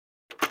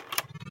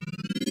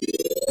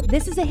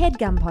This is a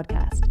HeadGum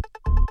podcast.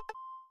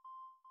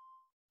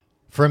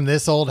 From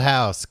This Old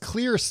House,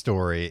 Clear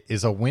Story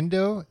is a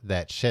window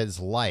that sheds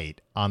light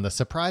on the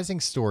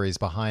surprising stories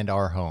behind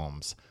our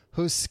homes.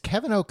 Host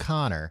Kevin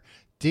O'Connor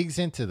digs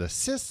into the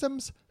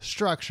systems,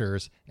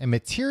 structures, and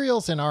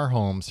materials in our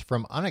homes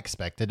from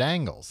unexpected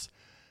angles.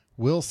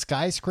 Will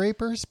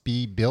skyscrapers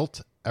be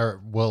built,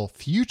 or will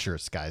future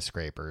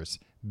skyscrapers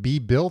be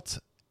built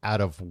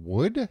out of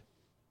wood?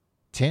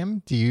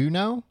 Tim, do you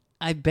know?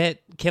 I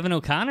bet Kevin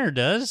O'Connor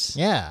does.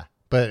 Yeah.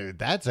 But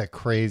that's a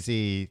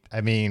crazy,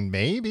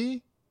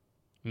 maybe.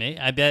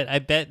 I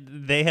bet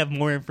they have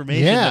more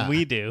information than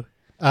we do.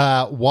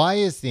 Why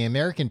is the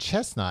American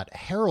chestnut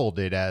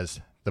heralded as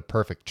the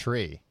perfect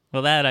tree?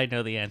 Well, that I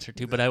know the answer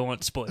to, but I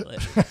won't spoil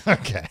it.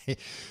 Okay.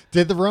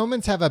 Did the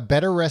Romans have a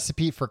better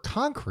recipe for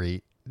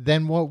concrete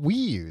than what we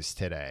use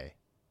today?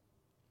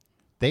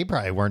 They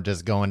probably weren't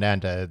just going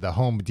down to the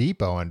Home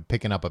Depot and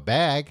picking up a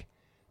bag.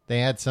 They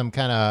had some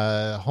kind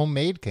of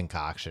homemade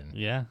concoction.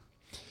 Yeah.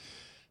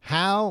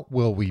 How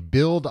will we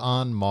build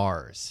on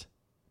Mars?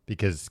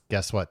 Because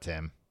guess what,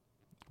 Tim?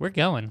 We're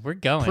going.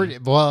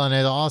 Well,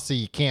 and also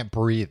you can't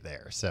breathe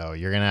there, so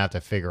you're going to have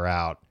to figure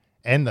out.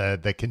 And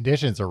the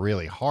conditions are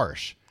really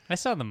harsh. I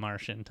saw The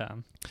Martian,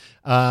 Tom.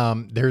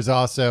 There's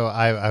also,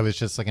 I was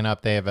just looking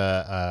up, they have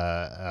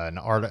an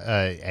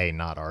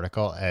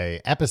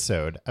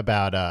episode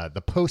about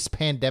the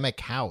post-pandemic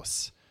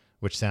house,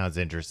 which sounds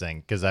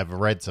interesting because I've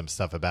read some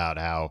stuff about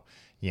how,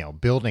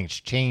 buildings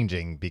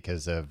changing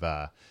because of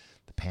the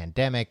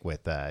pandemic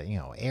with,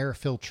 air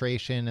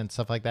filtration and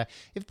stuff like that.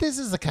 If this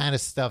is the kind of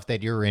stuff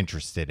that you're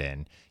interested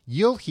in,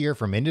 you'll hear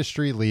from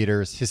industry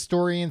leaders,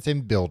 historians,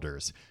 and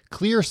builders.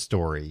 Clear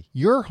Story,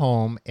 your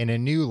home in a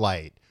new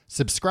light.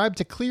 Subscribe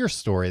to Clear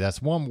Story.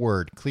 That's one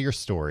word, Clear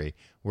Story,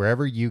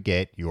 wherever you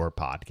get your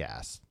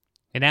podcast.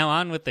 And now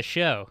on with the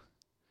show.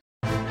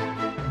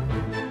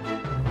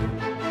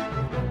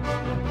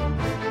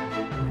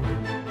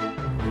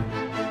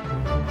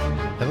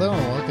 Hello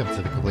and welcome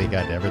to the Complete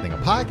Guide to Everything, a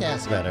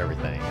podcast about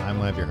everything. I'm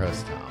one of your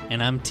hosts, Tom.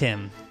 And I'm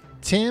Tim.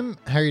 Tim,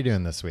 how are you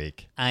doing this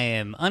week? I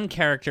am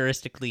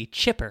uncharacteristically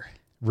chipper.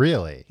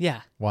 Really?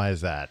 Yeah. Why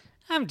is that?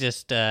 I'm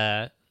just,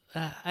 I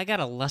got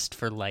a lust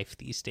for life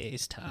these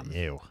days, Tom.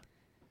 Ew.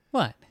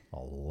 What? A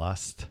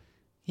lust?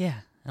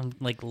 Yeah. I'm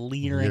like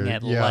leering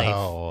at life.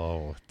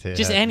 Oh,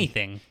 just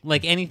anything.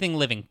 Like anything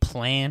living.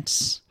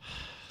 Plants.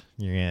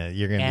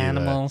 You're gonna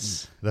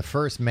animals. Be the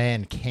first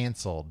man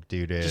canceled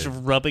due to just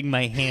rubbing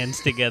my hands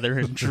together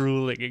and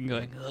drooling and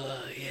going,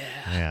 oh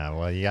yeah. Yeah,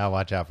 well, you gotta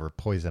watch out for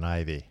Poison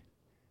Ivy.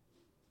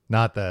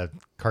 Not the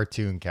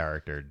cartoon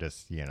character,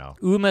 just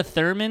Uma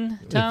Thurman,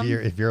 Tom?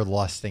 If you're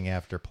lusting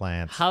after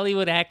plants.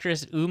 Hollywood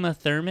actress Uma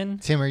Thurman.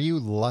 Tim, are you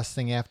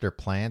lusting after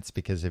plants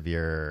because of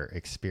your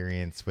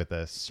experience with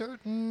a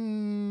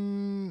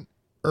certain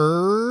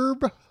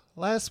herb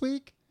last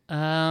week?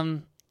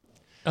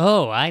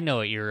 Oh, I know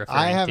what you're referring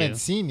to. I haven't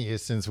seen you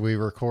since we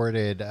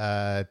recorded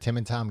Tim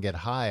and Tom Get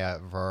High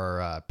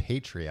for our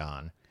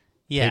Patreon.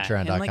 Yeah.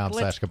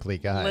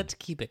 Patreon.com/complete guide. Let's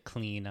keep it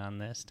clean on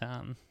this,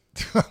 Tom.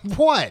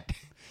 What?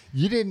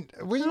 You didn't.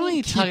 We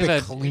don't talk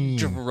about clean.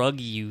 Drug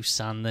use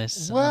on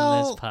this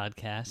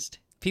podcast.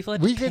 People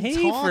have to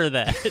pay for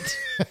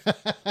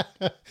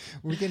that.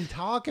 We can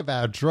talk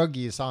about drug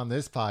use on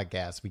this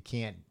podcast. We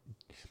can't,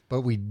 but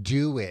we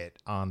do it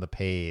on the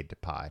paid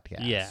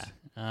podcast. Yeah.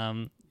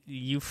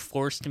 You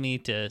forced me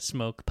to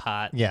smoke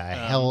pot. Yeah,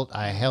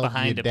 I held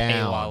behind you a down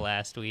paywall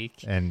last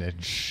week, and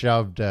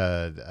shoved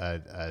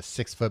a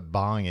 6-foot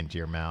bong into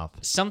your mouth.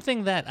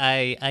 Something that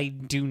I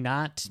do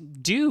not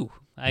do.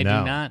 I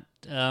do not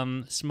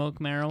smoke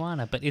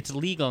marijuana, but it's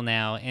legal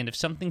now. And if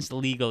something's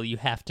legal, you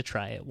have to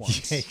try it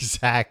once.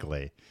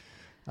 Exactly.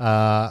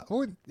 Are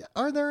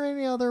there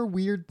any other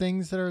weird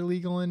things that are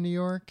legal in New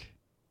York?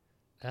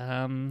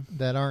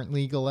 That aren't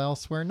legal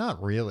elsewhere?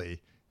 Not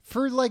really.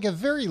 For like a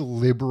very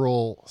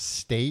liberal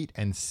state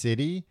and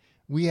city,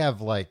 we have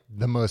like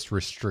the most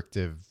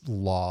restrictive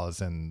laws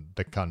in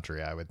the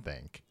country, I would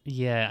think.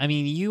 Yeah, I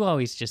mean, you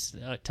always just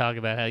talk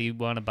about how you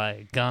want to buy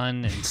a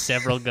gun and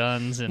several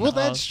guns. And well,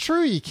 that's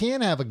true. You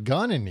can't have a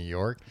gun in New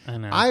York. I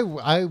know.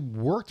 I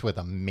worked with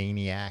a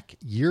maniac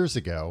years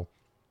ago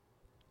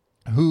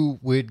who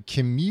would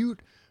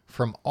commute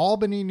from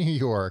Albany, New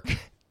York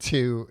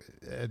to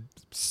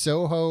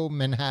Soho,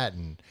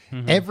 Manhattan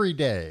every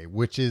day,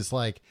 which is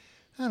like,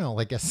 I don't know,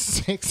 like a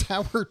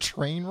 6-hour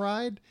train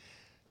ride,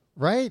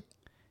 right?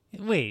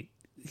 Wait,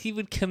 he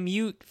would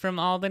commute from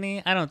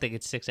Albany? I don't think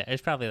it's 6 hours.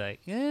 It's probably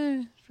like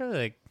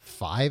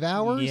 5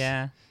 hours?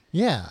 Yeah.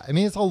 Yeah, I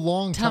mean, it's a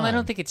long time. Tom, I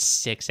don't think it's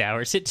 6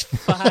 hours. It's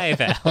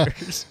 5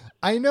 hours.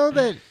 I know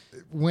that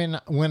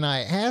when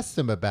I asked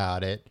him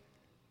about it,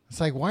 it's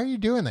like, why are you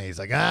doing that? He's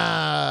like,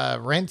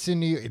 rents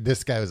in New York.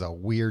 This guy was a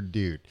weird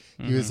dude.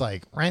 He was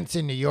like, rents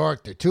in New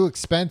York, they're too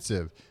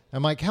expensive.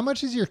 I'm like, how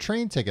much is your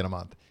train ticket a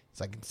month? It's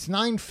like, it's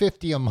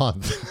 $9.50 a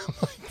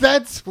month.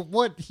 That's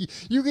what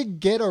you could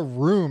get a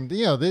room.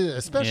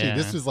 Especially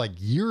this was like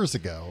years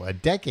ago, a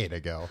decade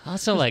ago.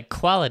 Also, like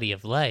quality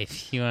of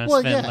life. You want to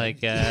spend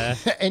like,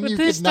 and you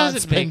this could not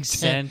doesn't spend make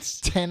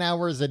sense. 10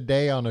 hours a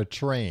day on a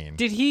train.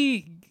 Did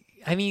he?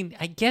 I mean,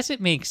 I guess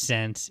it makes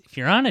sense. If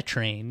you're on a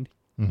train,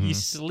 you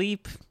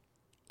sleep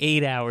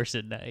 8 hours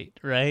a night,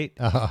 right?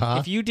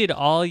 If you did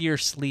all your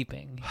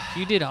sleeping, if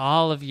you did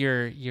all of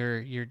your, and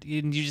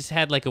you just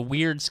had like a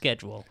weird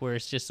schedule where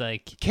it's just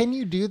like, can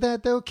you do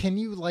that though? Can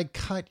you like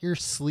cut your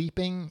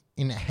sleeping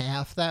in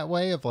half that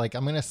way? Of like,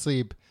 I'm gonna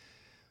sleep.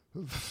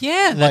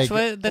 Yeah, that's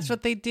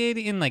what they did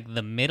in like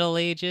the Middle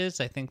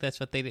Ages. I think that's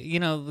what they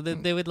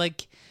did. They would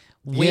like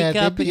wake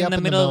up in the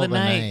middle of the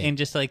night and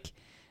just like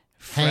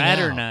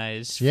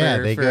fraternize for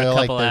they a go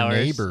couple like their hours,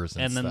 neighbors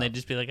and then stuff. they'd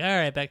just be like, "All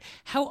right, back."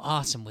 How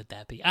awesome would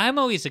that be? I'm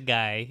always a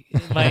guy.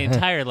 My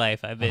entire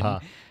life, I've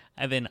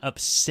been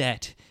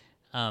upset.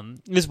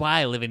 This is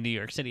why I live in New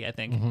York City, I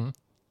think.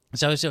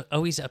 So I was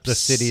always upset. The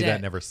city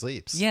that never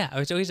sleeps. Yeah, I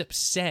was always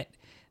upset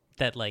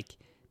that like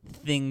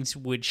things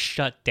would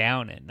shut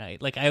down at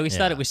night. Like I always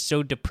thought it was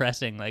so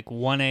depressing, like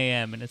 1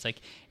 a.m. and it's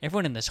like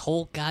everyone in this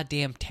whole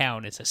goddamn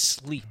town is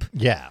asleep.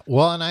 Yeah.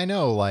 Well, and I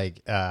know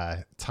like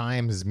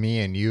times me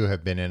and you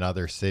have been in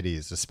other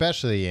cities,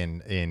 especially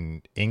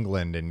in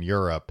England and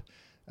Europe,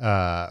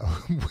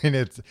 when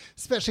it's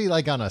especially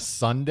like on a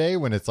Sunday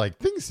when it's like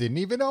things didn't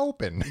even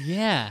open.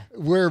 Yeah.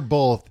 We're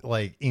both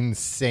like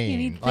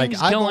insane. Like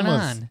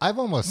I've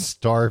almost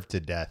starved to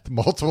death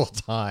multiple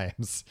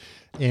times.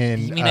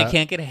 And you mean I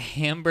can't get a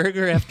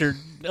hamburger after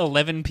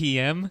 11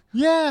 p.m.?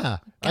 Yeah.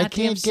 I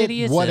can't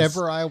get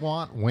whatever I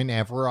want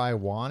whenever I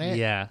want it.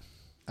 Yeah.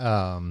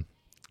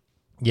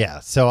 Yeah,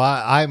 so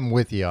I'm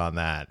with you on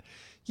that.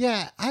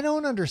 Yeah, I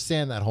don't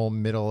understand that whole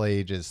Middle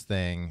Ages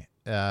thing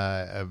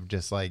of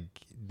just like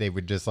they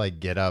would just like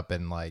get up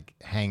and like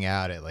hang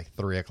out at like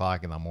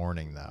 3:00 in the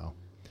morning though.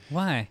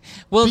 Why?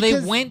 Well, they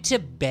went to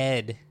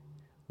bed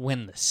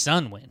when the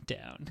sun went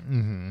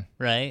down,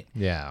 right?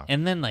 Yeah,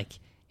 and then like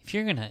if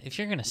you're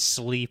gonna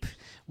sleep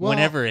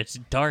whenever it's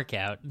dark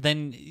out,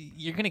 then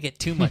you're gonna get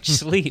too much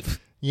sleep.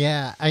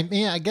 Yeah, I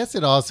mean, I guess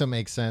it also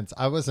makes sense.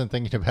 I wasn't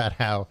thinking about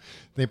how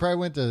they probably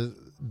went to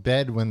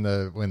bed when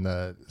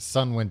the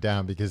sun went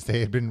down because they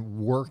had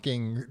been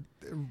working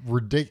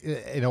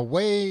in a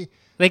way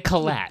they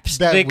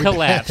collapsed.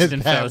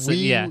 And fell asleep.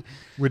 Yeah,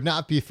 would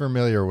not be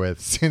familiar with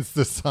since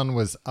the sun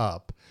was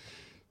up.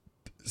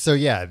 So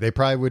yeah, they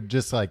probably would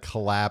just like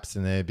collapse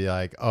and they'd be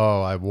like,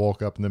 "Oh, I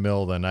woke up in the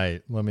middle of the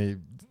night. Let me,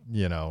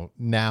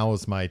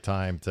 now's my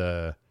time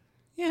to."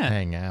 Yeah,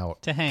 hang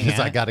out because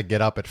I got to get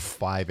up at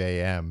 5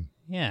 a.m.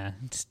 Yeah,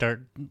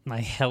 start my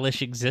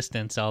hellish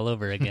existence all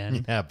over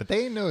again. Yeah, but they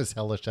didn't know it was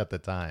hellish at the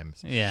time.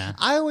 Yeah,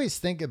 I always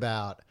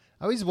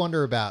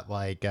wonder about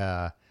like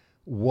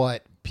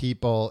what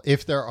people,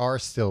 if there are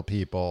still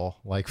people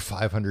like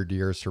 500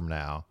 years from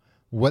now,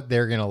 what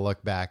they're gonna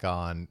look back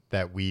on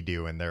that we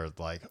do, and they're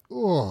like,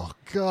 "Oh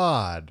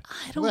God,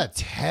 that's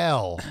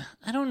hell."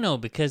 I don't know,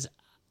 because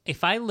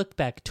if I look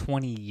back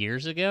 20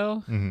 years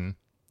ago. Mm-hmm.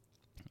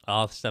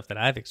 All the stuff that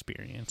I've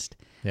experienced.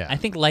 Yeah. I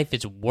think life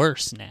is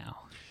worse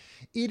now.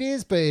 It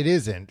is, but it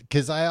isn't.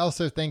 Because I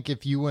also think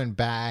if you went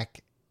back,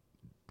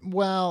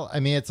 well, I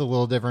mean, it's a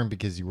little different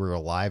because you were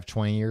alive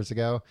 20 years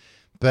ago.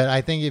 But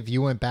I think if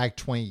you went back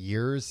 20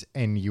 years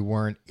and you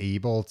weren't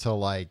able to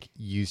like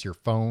use your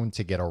phone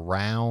to get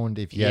around,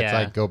 if you had to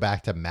like go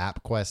back to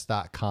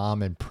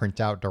mapquest.com and print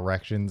out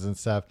directions and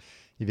stuff,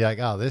 you'd be like,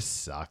 "Oh, this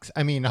sucks."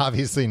 I mean,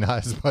 obviously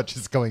not as much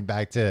as going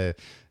back to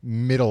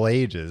Middle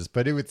Ages,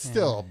 but it would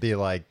still be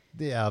like,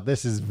 yeah,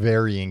 this is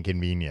very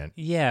inconvenient.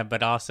 Yeah,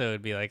 but also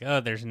it'd be like, oh,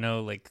 there's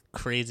no like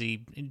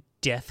crazy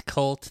death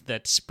cult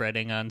that's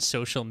spreading on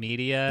social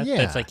media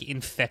that's like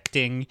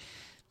infecting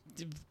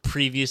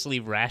previously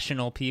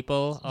rational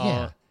people.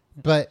 Yeah,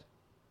 but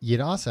you'd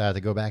also have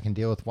to go back and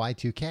deal with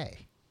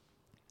Y2K.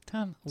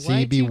 Tom, so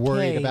you'd be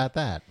worried about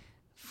that.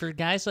 For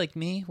guys like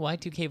me,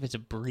 Y2K was a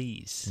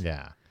breeze.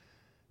 Yeah.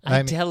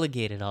 I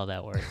delegated all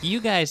that work. You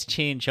guys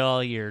change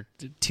all your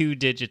 2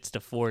 digits to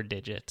 4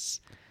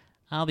 digits.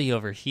 I'll be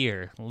over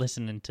here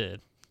listening to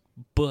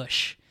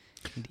Bush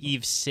and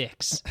Eve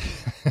 6.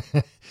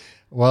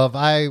 Well, if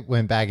I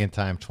went back in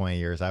time 20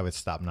 years, I would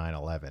stop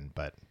 9/11,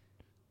 but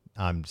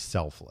I'm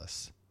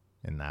selfless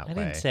in that way. I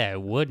didn't say I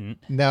wouldn't.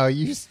 No,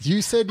 you said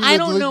you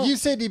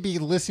said you'd be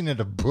listening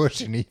to Bush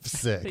and Eve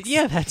 6.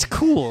 Yeah, that's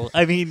cool.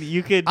 I mean,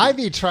 you could. I'd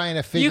be trying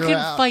to figure out. You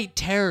can fight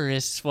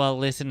terrorists while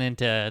listening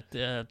to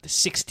the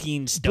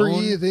 16 Stone.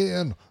 Breathe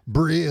in,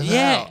 breathe out.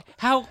 Yeah,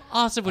 how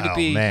awesome would it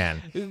be?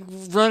 Man,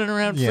 running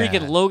around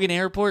freaking Logan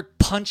Airport,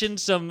 punching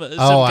some guys in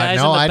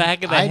the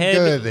back of the head. I'd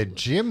go to the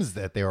gyms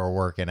that they were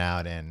working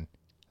out in.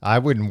 I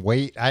wouldn't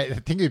wait. I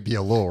think it'd be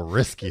a little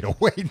risky to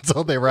wait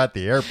until they were at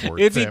the airport.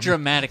 It'd be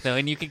dramatic, though,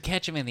 and you could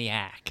catch them in the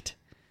act.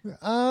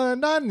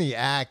 Not in the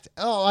act.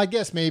 Oh, I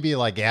guess maybe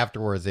like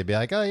afterwards they'd be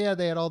like, "Oh yeah,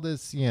 they had all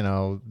this,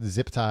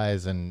 zip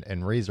ties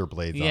and razor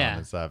blades on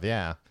and stuff."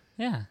 Yeah.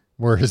 Yeah.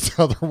 Whereas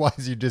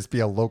otherwise you'd just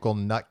be a local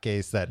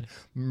nutcase that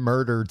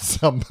murdered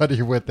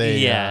somebody with a...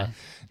 Yeah.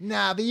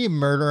 Nah, but you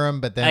murder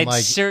him, but then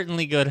I'd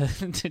certainly go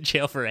to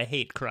jail for a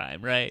hate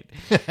crime, right?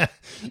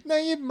 No,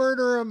 you'd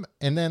murder him,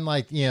 and then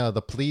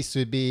the police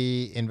would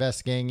be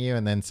investigating you,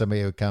 and then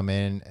somebody would come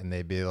in and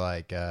they'd be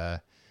like,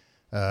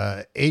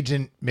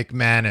 Agent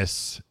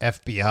McManus,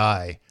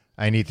 FBI,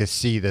 I need to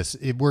see this.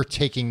 We're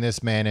taking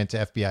this man into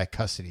FBI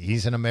custody.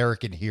 He's an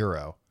American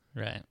hero.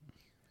 Right.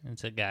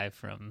 It's a guy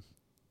from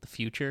the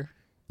future.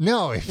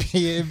 No,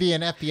 it'd be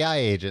an FBI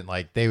agent.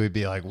 Like, they would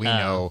be like, we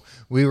know,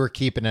 we were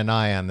keeping an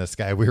eye on this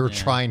guy. We were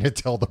trying to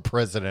tell the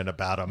president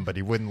about him, but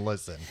he wouldn't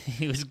listen.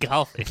 He was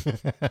golfing.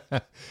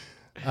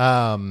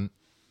 How'd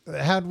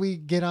we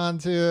get on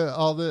to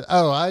all the...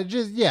 Oh,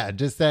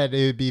 just that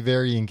it would be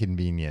very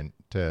inconvenient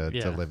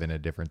to live in a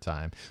different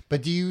time.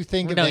 But do you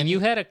think... No, you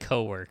had a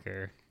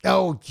coworker.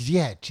 Oh,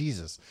 yeah,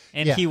 Jesus.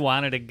 And he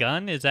wanted a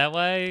gun? Is that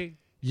why?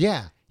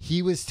 Yeah.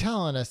 He was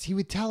telling us, he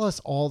would tell us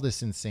all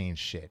this insane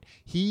shit.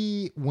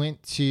 He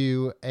went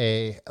to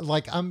this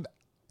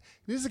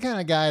is the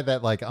kind of guy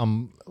that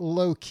I'm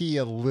low key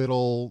a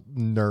little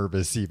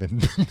nervous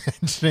even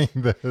mentioning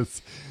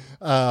this,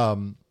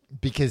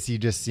 because he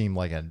just seemed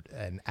like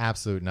an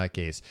absolute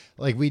nutcase.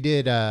 Like we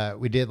did a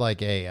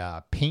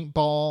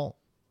paintball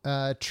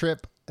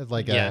trip,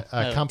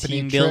 a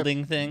company team trip.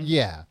 Building thing.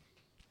 Yeah.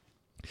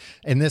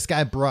 And this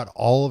guy brought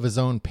all of his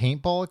own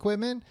paintball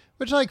equipment,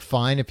 which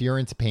fine if you're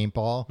into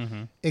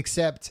paintball,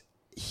 except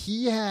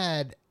he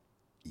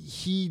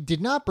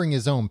did not bring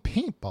his own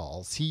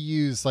paintballs. He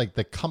used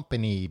the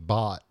company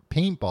bought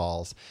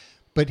paintballs,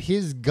 but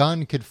his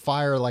gun could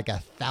fire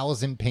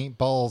 1,000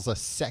 paintballs a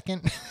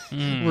second,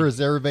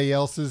 whereas everybody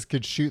else's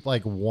could shoot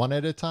one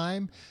at a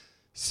time.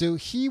 So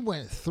he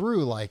went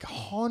through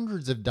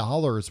hundreds of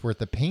dollars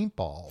worth of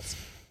paintballs,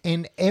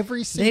 and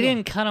every single... They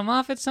didn't cut him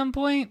off at some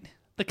point?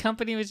 The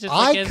company was just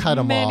I cut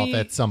him off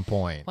at some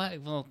point. Why?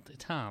 Well,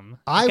 Tom,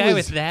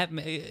 with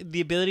the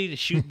ability to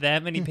shoot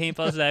that many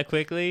paintballs that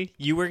quickly,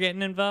 you were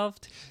getting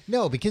involved?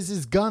 No, because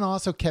his gun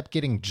also kept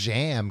getting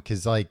jammed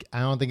because I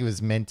don't think it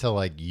was meant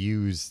to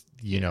use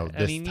this type of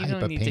paintball. You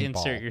don't need to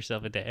insert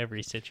yourself into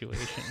every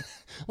situation.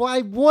 Well,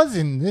 I was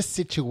in this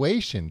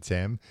situation,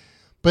 Tim.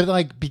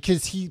 But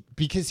because he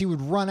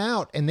would run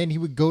out and then he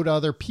would go to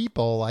other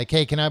people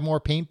hey, can I have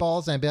more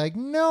paintballs? And I'd be like,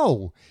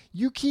 no,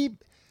 you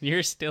keep...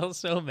 You're still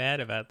so mad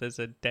about this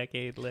a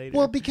decade later.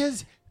 Well,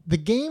 because the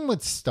game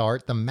would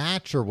start, the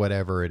match or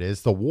whatever it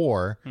is, the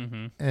war,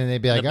 and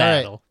they'd be like, all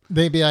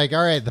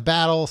right, the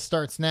battle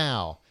starts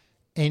now.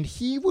 And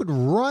he would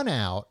run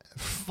out,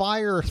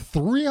 fire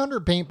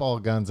 300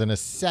 paintball guns in a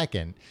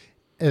second,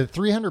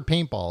 300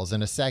 paintballs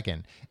in a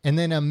second, and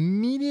then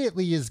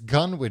immediately his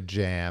gun would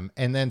jam,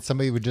 and then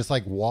somebody would just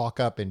walk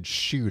up and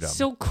shoot him.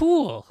 So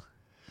cool.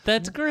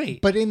 That's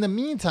great. But in the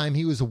meantime,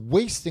 he was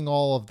wasting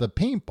all of the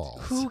paintballs.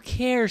 Who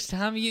cares,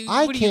 Tom?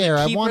 I care.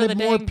 I wanted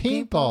more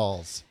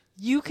paintballs.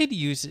 You could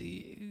use...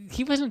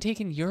 He wasn't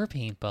taking your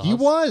paintballs. He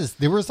was.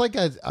 There was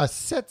a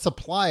set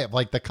supply of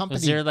the company.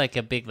 Was there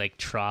a big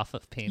trough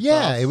of paintballs?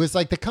 Yeah, it was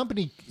the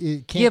company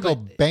can't go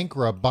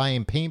bankrupt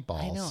buying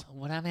paintballs. I know.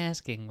 What I'm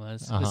asking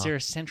was there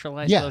a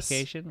centralized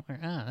location?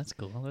 That's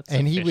cool. That's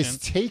and efficient. he was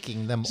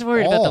taking them all. I was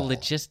worried about the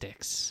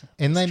logistics.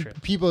 And then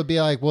people would be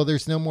like, well,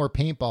 there's no more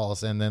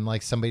paintballs. And then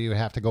somebody would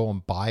have to go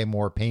and buy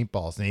more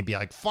paintballs. And he'd be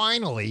like,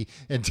 finally,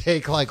 and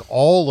take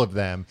all of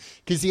them.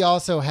 Because he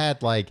also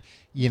had Why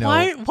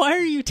are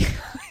you telling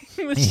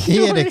this He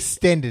had story?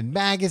 extended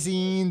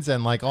magazines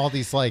and all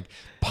these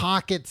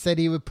pockets that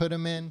he would put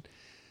them in.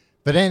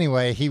 But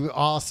anyway, he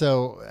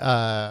also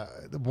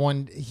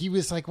he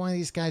was one of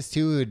these guys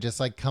too who would just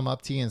come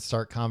up to you and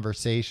start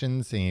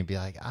conversations, and he'd be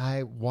like,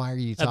 why are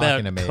you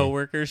talking to me? About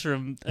coworkers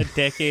from a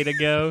decade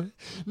ago?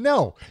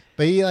 No,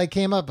 but he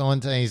came up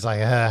one time, he's like,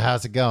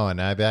 how's it going?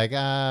 And I'd be like,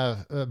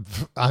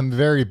 I'm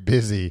very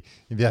busy.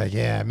 He'd be like,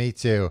 yeah, me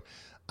too.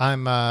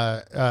 I'm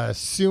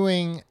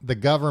suing the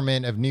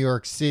government of New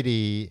York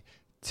City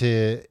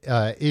to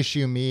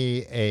issue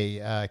me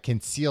a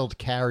concealed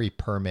carry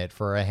permit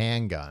for a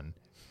handgun.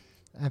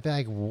 I'd be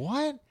like,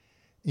 what?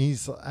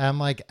 I'm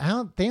like,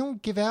 they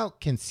don't give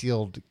out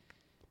concealed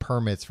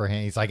permits for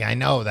hand. He's like, I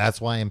know,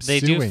 that's why I'm suing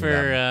them. They do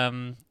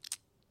for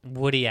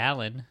Woody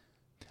Allen.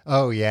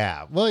 Oh,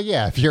 yeah. Well,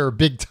 yeah, if you're a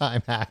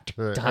big-time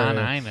actor Don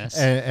Imus.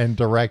 and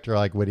director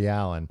like Woody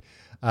Allen.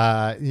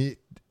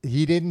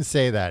 He didn't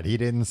say that. He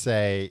didn't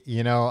say,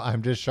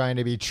 I'm just trying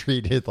to be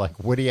treated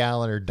like Woody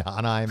Allen or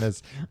Don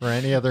Imus or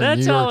any other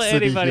New York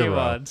City hero. That's all anybody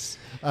wants.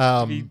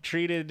 To be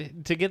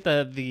treated, to get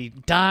the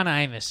Don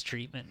Imus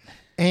treatment.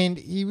 And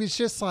he was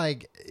just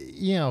going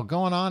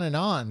on and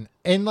on.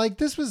 And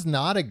this was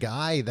not a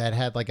guy that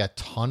had a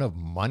ton of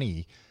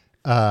money.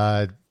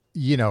 Didn't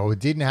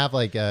have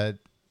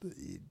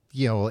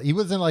he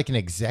wasn't an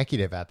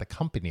executive at the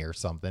company or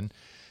something.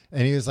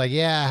 And he was like,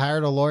 yeah, I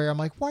hired a lawyer. I'm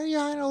like, why are you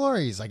hiring a lawyer?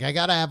 He's like, I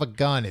got to have a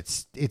gun.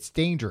 It's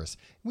dangerous.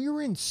 We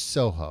were in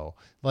Soho,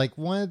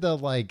 one of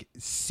the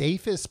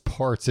safest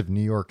parts of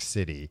New York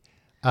City.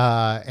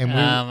 And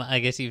I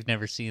guess you've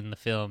never seen the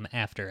film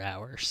After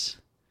Hours.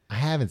 I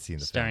haven't seen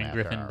the starring film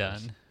After Griffin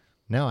Hours. Dunn,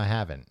 No, I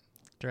haven't.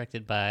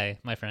 directed by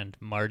my friend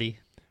Marty.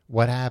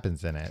 What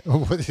happens in it?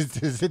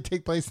 Does it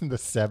take place in the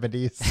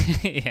 70s?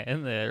 Yeah,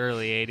 in the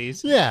early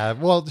 80s. Yeah,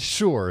 well,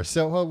 sure.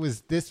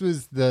 This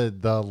was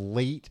the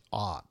late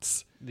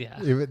aughts.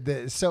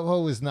 Yeah.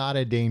 Soho was not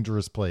a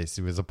dangerous place.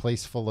 It was a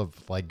place full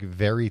of like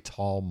very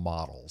tall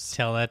models.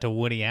 Tell that to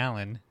Woody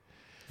Allen.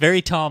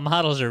 Very tall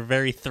models are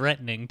very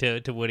threatening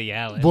to Woody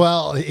Allen.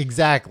 Well,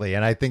 exactly.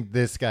 And I think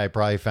this guy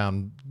probably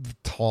found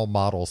tall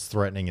models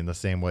threatening in the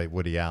same way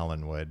Woody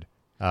Allen would.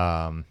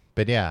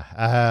 But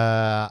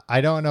yeah,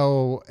 I don't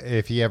know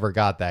if he ever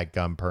got that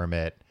gun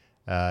permit.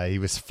 He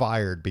was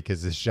fired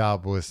because his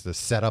job was to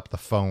set up the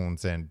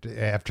phones. And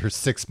after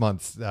 6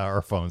 months,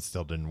 our phones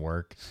still didn't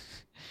work.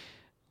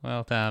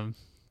 Well, Tom,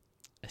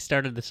 I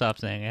started this off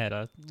saying I had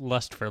a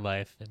lust for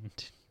life, and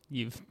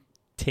you've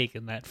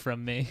taken that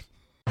from me.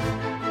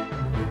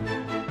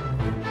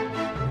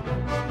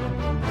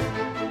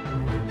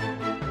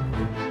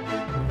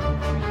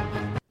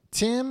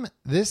 Tim,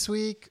 this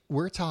week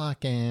we're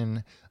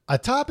talking a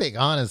topic,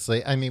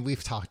 honestly. I mean,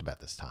 we've talked about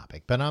this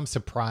topic, but I'm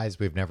surprised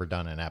we've never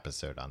done an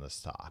episode on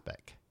this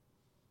topic.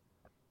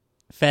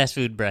 Fast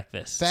food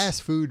breakfast.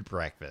 Fast food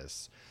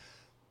breakfast.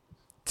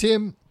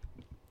 Tim,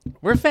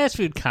 we're fast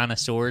food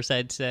connoisseurs,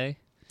 I'd say.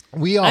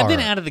 We are. I've been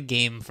out of the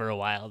game for a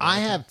while. I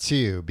have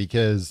too,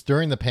 because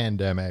during the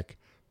pandemic,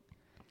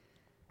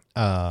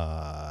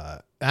 I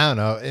don't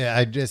know.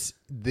 I just,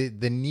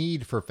 the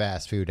need for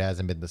fast food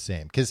hasn't been the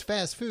same, because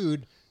fast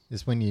food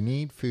is when you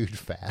need food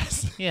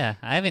fast. Yeah,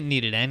 I haven't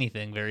needed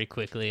anything very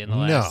quickly in the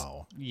last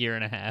year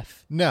and a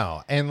half.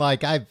 No, and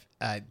like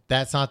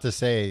that's not to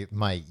say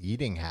my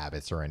eating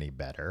habits are any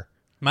better.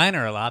 Mine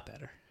are a lot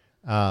better.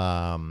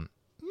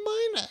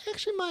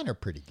 Mine are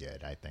pretty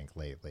good, I think,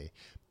 lately.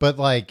 But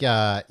like,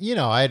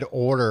 I'd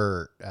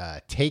order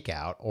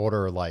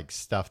takeout, like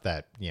stuff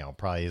that,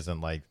 probably isn't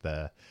like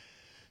the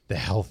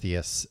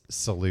healthiest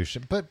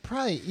solution, but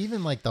probably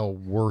even like the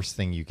worst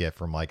thing you get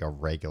from like a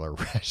regular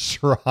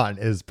restaurant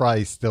is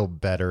probably still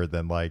better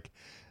than like,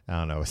 I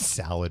don't know, a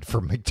salad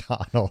from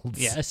McDonald's.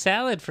 Yeah, a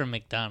salad from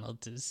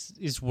McDonald's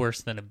is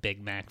worse than a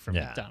Big Mac from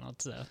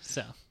McDonald's, though.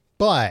 So,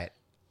 but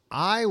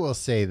I will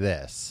say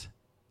this: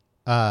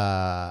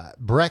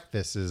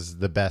 breakfast is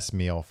the best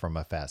meal from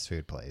a fast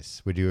food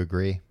place. Would you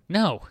agree?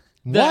 No,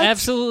 what?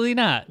 Absolutely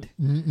not.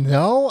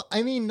 No,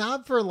 I mean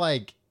not for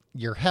like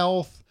your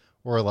health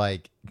or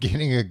like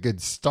getting a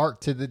good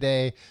start to the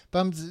day, but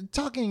I'm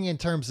talking in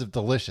terms of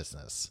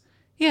deliciousness.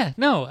 Yeah,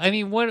 no, I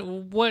mean,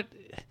 what,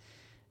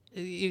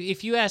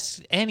 if you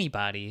ask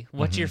anybody,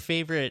 what's your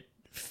favorite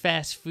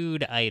fast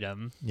food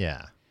item?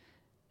 Yeah.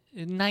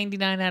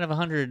 99 out of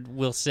 100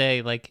 will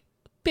say like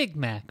Big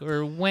Mac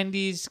or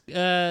Wendy's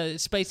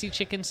spicy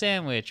chicken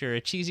sandwich or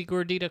a cheesy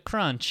gordita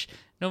crunch.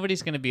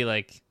 Nobody's going to be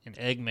like an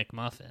Egg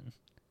McMuffin.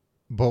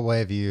 But what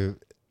have you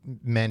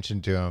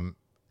mentioned to them?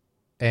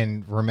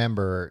 And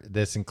remember,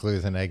 this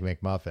includes an Egg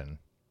McMuffin.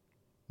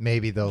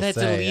 Maybe they'll that's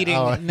say, illegal.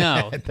 "Oh,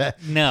 No,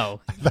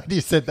 no." I thought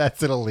you said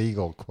that's an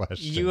illegal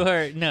question. You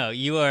are.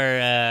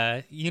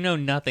 You know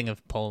nothing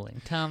of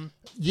polling, Tom.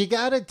 You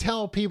got to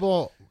tell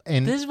people,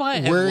 and this is why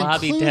I've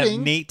lobbied to have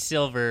Nate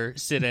Silver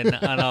sit in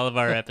on all of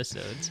our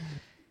episodes.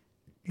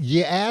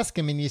 You ask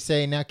him, and you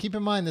say, "Now, keep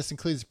in mind, this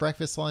includes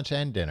breakfast, lunch,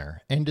 and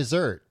dinner, and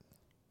dessert."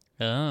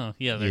 Oh,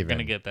 yeah, they're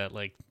gonna get that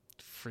like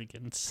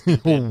freaking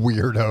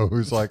weirdo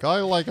who's like,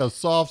 I like a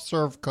soft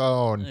serve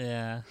cone.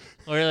 Yeah,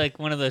 or like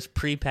one of those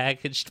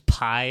prepackaged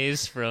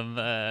pies from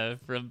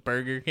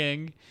Burger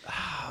King.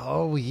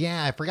 Oh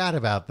yeah, I forgot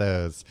about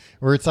those.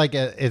 Where it's like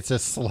it's a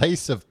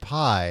slice of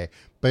pie,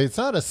 but it's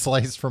not a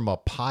slice from a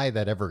pie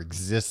that ever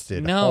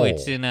existed. No, whole.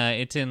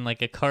 it's in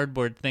like a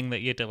cardboard thing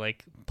that you have to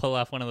like pull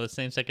off one of those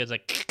things that goes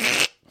like.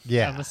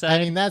 Yeah, on the side.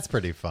 I mean that's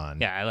pretty fun.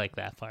 Yeah, I like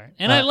that part,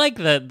 and I like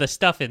the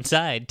stuff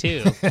inside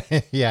too.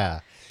 Yeah.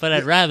 But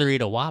I'd rather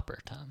eat a Whopper,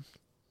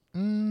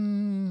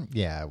 Tom.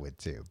 Yeah, I would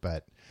too.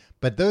 But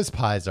those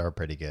pies are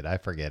pretty good. I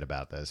forget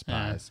about those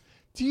pies.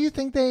 Do you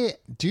think they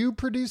do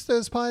produce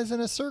those pies in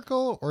a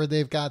circle, or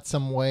they've got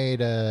some way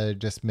to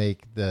just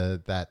make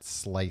that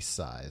slice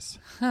size?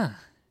 Huh.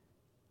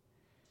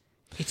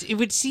 It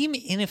would seem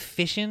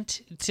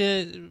inefficient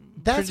to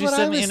That's produce what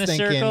I them was in a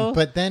thinking, circle.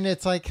 but then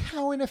it's like,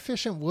 how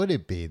inefficient would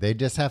it be? They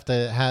just have to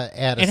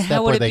add a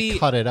step where they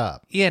cut it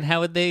up. Yeah, and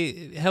how would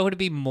it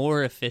be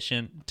more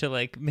efficient to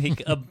like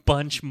make a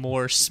bunch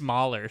more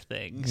smaller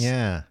things?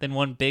 Yeah. Than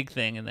one big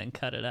thing and then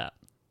cut it up.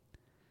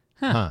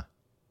 Huh.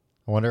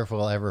 I wonder if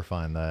we'll ever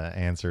find the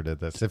answer to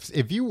this.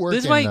 If you work,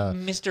 this is why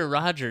Mr.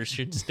 Rogers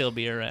should still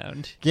be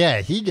around.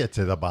 Yeah, he gets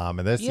to the bottom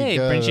of this. Yeah, he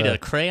brings you to the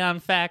crayon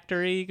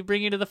factory. He could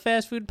bring you to the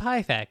fast food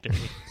pie factory.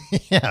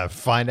 Yeah,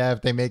 find out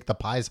if they make the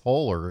pies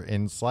whole or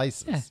in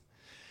slices. Yeah.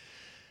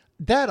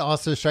 That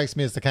also strikes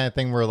me as the kind of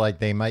thing where like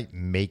they might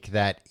make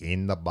that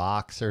in the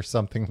box or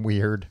something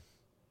weird.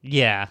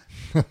 Yeah.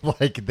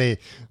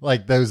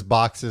 like those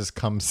boxes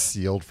come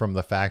sealed from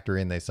the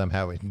factory and they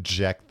somehow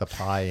inject the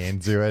pie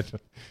into it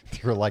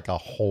through like a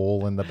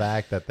hole in the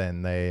back that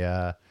then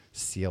they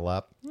seal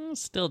up.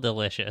 Still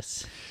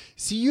delicious.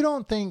 So you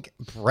don't think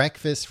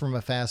breakfast from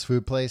a fast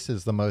food place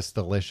is the most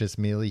delicious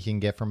meal you can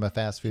get from a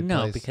fast food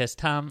place? No, because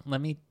Tom,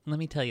 let me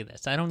tell you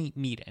this. I don't eat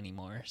meat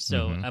anymore,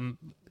 so I'm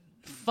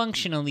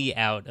functionally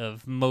out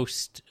of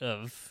most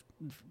of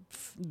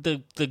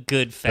the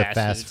good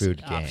fast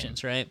food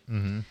options, right?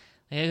 Mm-hmm.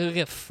 I go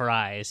get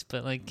fries,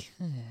 but like,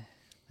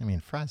 I mean,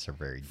 fries are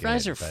very good.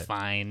 Fries are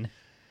fine.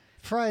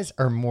 Fries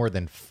are more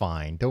than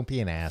fine. Don't be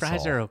an asshole.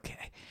 Fries are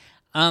okay,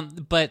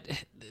 but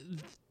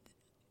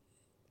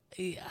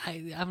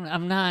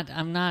I'm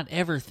not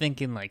ever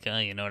thinking like, oh,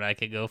 you know what I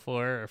could go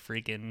for? A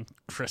freaking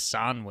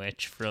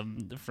croissant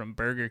from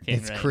Burger King.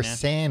 It's right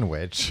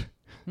croissant-wich.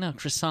 No,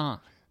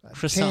 croissant.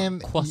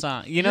 Tim,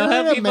 croissant. You know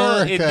how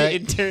people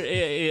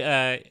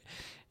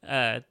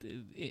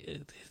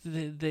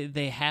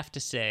they have to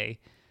say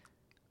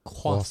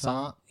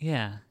croissant.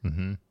 Yeah,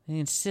 they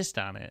insist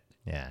on it.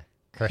 Yeah,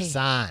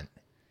 croissant.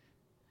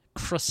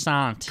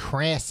 Croissant.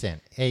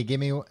 Crescent. Hey, give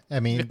me. I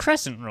mean, the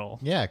crescent roll.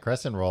 Yeah,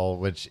 crescent roll,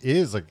 which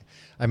is like,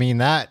 I mean,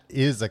 that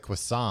is a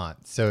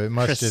croissant. So it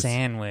must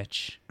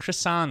croissant-wich.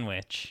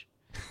 Croissant-wich.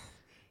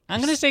 I'm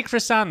going to say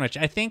croissant-wich.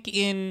 I think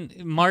in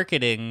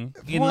marketing,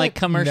 in like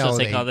commercials,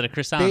 they call it a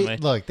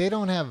croissant-wich. Look, they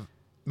don't have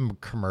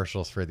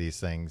commercials for these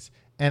things.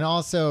 And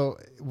also,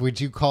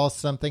 would you call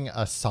something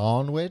a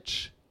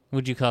sandwich?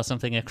 Would you call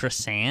something a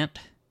croissant?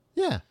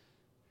 Yeah.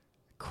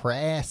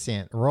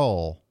 Crescent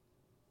roll.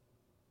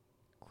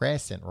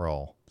 Crescent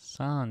roll.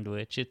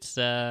 Sandwich. It's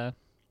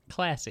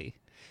classy.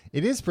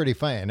 It is pretty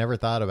funny. I never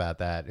thought about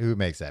that. Who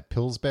makes that?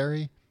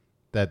 Pillsbury?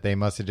 That they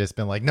must have just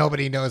been like,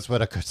 nobody knows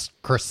what a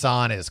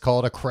croissant is. Call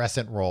it a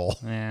crescent roll.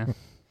 Yeah.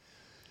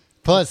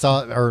 Plus,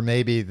 or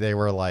maybe they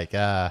were like,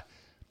 I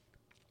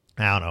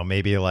don't know,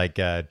 maybe like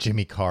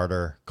Jimmy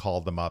Carter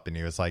called them up and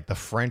he was like, the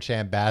French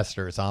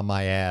ambassador is on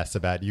my ass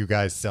about you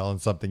guys selling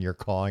something you're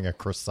calling a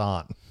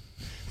croissant.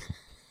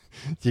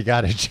 You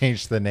got to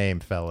change the name,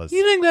 fellas.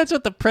 You think that's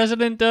what the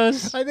president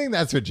does? I think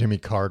that's what Jimmy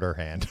Carter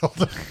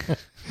handled.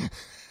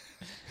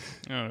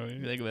 I don't know what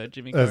you think about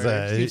Jimmy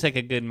Carter. Seems like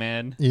a good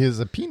man. He is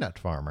a peanut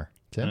farmer,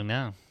 Tim. I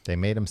know. They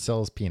made him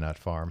sell his peanut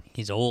farm.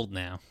 He's old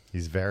now.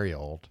 He's very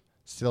old.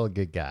 Still a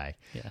good guy.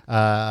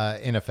 Yeah.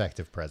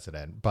 Ineffective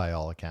president by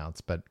all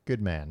accounts, but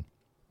good man.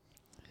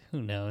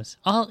 Who knows?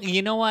 Oh,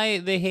 you know why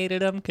they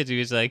hated him? Because he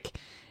was like,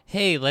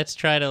 hey, let's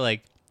try to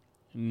like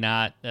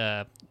not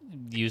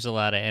use a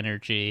lot of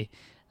energy.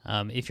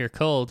 If you're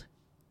cold,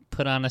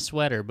 put on a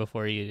sweater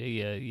before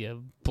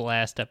you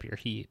blast up your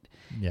heat.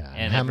 Yeah.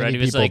 And how many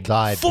people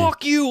died?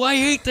 Fuck you! I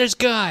hate this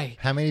guy.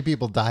 How many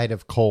people died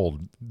of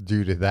cold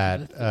due to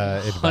that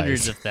advice?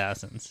 Hundreds of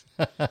thousands.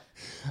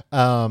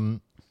 All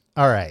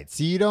right.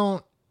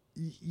 So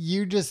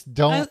you just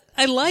don't.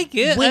 I like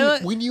it.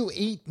 When you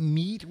ate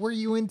meat, were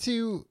you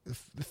into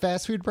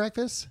fast food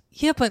breakfast?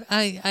 Yeah, but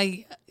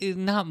I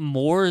not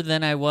more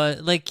than I was.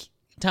 Like,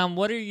 Tom,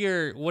 what are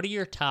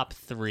your top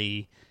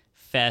 3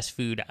 fast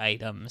food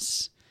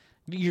items?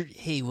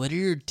 What are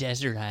your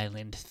desert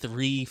island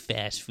 3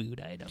 fast food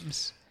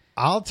items?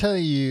 I'll tell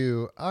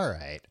you. All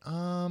right.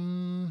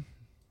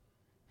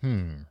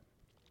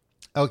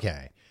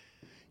 Okay.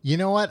 You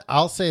know what?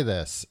 I'll say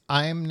this.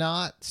 I'm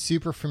not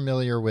super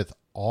familiar with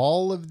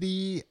all of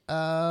the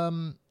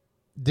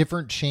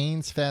different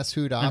chains fast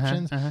food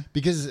options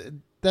because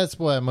that's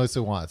what I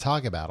mostly want to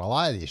talk about. A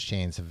lot of these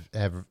chains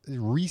have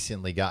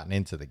recently gotten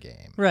into the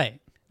game. Right.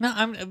 No,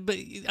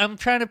 I'm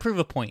trying to prove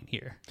a point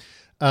here.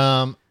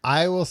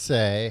 I will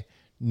say,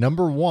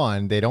 number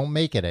 1, they don't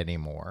make it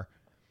anymore,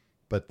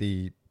 but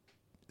the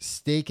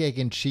steak, egg,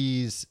 and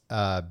cheese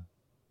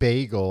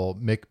bagel,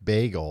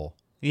 McBagel.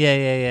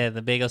 Yeah.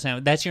 The bagel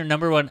sandwich. That's your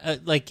number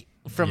 1, like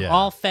from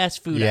all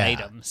fast food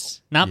items,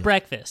 not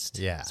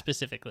breakfast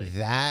specifically.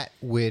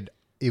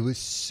 It was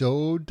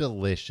so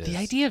delicious. The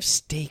idea of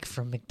steak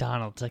from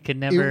McDonald's, I could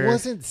never. It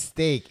wasn't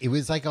steak. It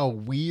was like a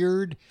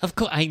weird. Of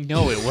course, I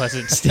know it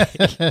wasn't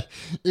steak.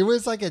 It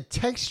was like a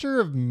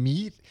texture of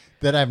meat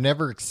that I've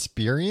never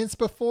experienced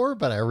before,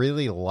 but I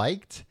really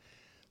liked.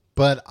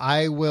 But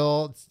I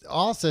will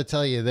also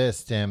tell you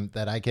this, Tim,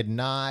 that I couldn't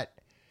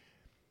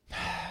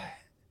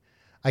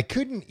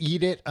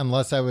eat it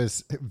unless I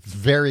was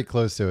very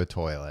close to a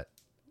toilet.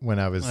 When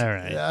I was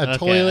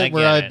toilet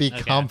where I'd be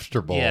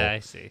comfortable. Yeah, I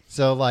see.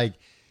 So like,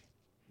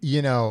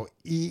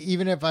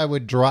 even if I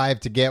would drive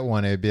to get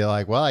one, it'd be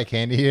like, well, I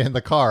can't eat it in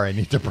the car. I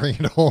need to bring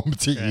it home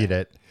to eat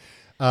it.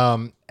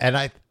 And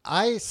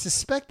I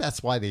suspect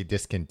that's why they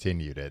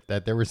discontinued it,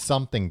 that there was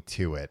something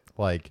to it.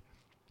 Like,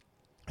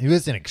 it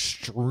was an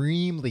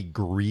extremely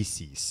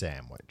greasy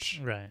sandwich.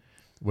 Right.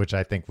 Which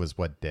I think was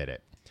what did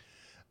it.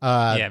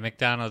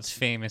 McDonald's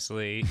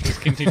famously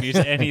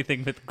discontinues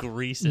anything with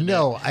grease in it.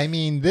 No, I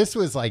mean, this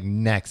was like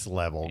next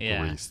level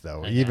grease, though.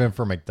 Okay. Even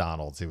for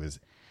McDonald's, it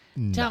was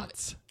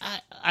nuts.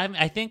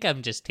 I think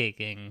I'm just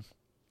taking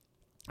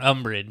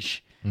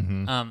umbrage.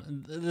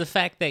 Mm-hmm. The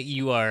fact that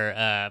you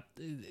are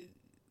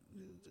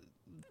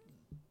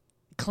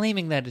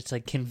claiming that it's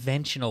like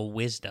conventional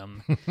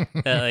wisdom.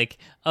 That like,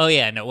 oh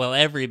yeah, no, well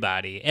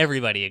everybody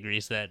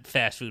agrees that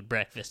fast food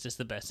breakfast is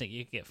the best thing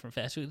you can get from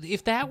fast food.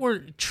 If that were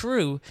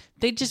true,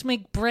 they'd just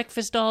make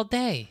breakfast all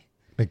day.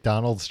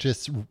 McDonald's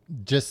just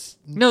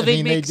no,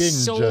 they didn't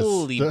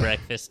solely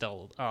breakfast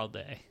all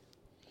day.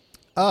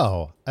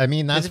 Oh, I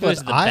mean that's what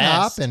IHOP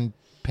best. and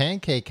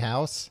Pancake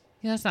House.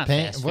 Yeah, that's not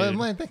fast food. What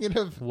am I thinking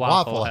of?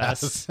 Waffle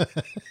House.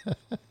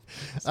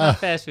 It's not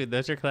fast food.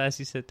 Those are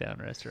classy sit-down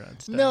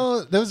restaurants.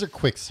 No, those are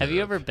quick serve. Have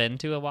you ever been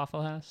to a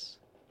Waffle House?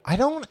 I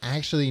don't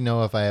actually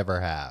know if I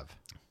ever have.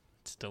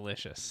 It's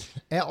delicious.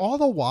 All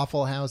the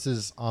Waffle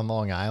Houses on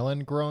Long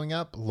Island growing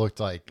up looked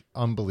like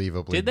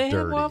unbelievably Did they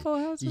dirty. have Waffle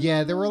Houses?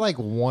 Yeah, there were like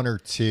one or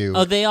two.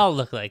 Oh, they all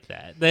look like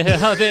that.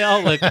 They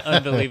all look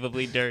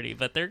unbelievably dirty,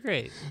 but they're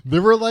great.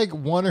 There were like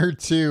one or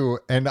two,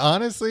 and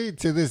honestly,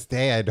 to this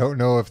day, I don't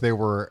know if they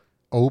were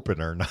open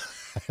or not.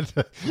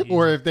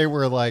 Or if they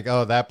were like,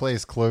 oh, that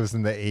place closed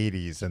in the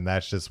 80s and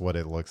that's just what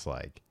it looks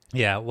like.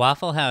 Yeah,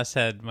 Waffle House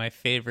had my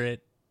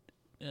favorite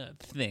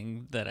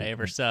thing that I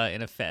ever saw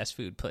in a fast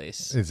food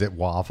place. Is it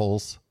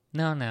waffles?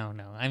 No.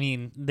 I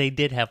mean, they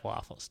did have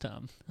waffles,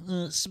 Tom.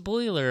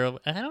 Spoiler,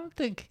 I don't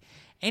think,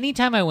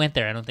 anytime I went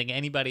there, I don't think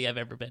anybody I've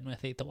ever been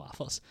with ate the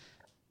waffles.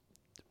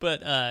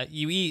 But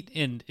you eat,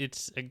 and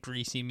it's a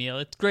greasy meal.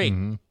 It's great.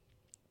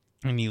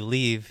 Mm-hmm. And you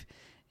leave.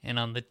 And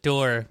on the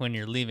door, when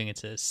you're leaving, it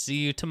says, "See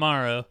you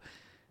tomorrow."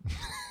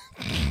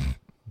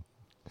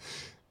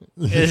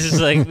 It's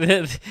just like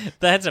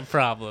that's a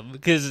problem,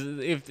 because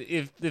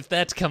if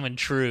that's coming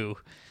true,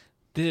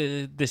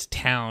 these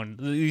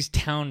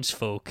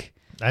townsfolk.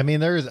 I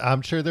mean,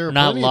 I'm sure there are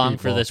not plenty long of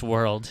people. For this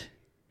world.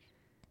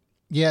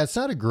 Yeah, it's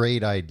not a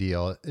great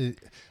ideal.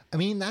 I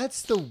mean,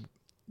 that's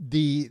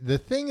the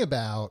thing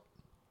about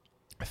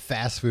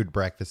fast food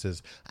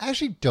breakfasts. I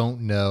actually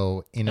don't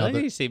know in I like other.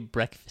 how you say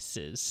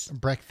breakfasts.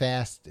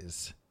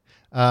 Breakfasts.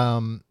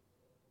 I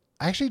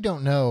actually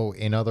don't know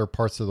in other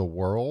parts of the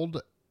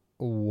world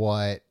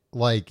what,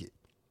 like,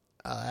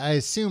 I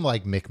assume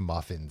like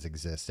McMuffins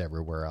exist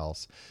everywhere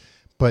else,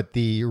 but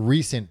the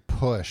recent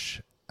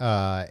push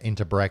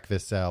into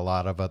breakfast that a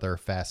lot of other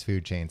fast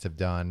food chains have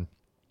done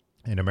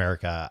in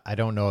America, I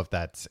don't know if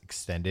that's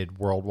extended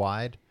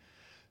worldwide.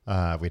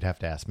 We'd have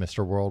to ask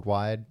Mr.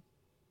 Worldwide.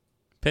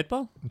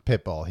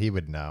 Pitbull, he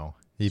would know.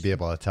 He'd be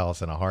able to tell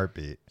us in a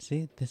heartbeat.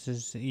 See,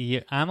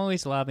 I'm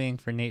always lobbying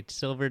for Nate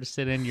Silver to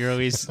sit in. You're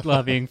always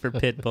lobbying for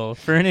Pitbull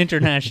for an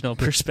international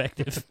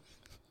perspective.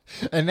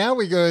 And now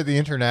we go to the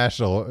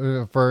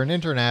international for an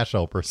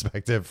international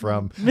perspective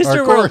from Mr.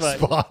 our Worldwide.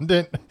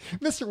 correspondent,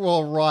 Mr.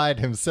 Worldwide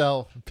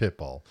himself,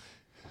 Pitbull.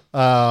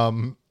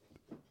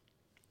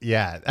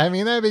 Yeah, I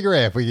mean that'd be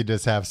great if we could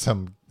just have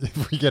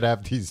if we could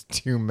have these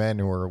two men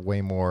who are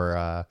way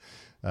more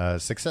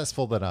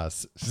successful than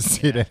us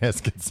sitting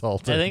as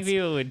consultants. I think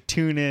people would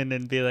tune in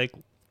and be like,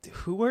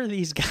 "Who are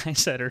these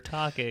guys that are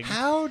talking?"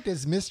 How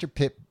does Mr.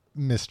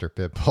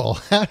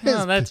 Pitbull?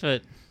 No, that's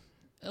what.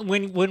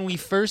 When we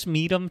first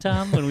meet him,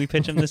 Tom, when we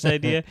pitch him this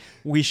idea,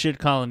 we should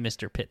call him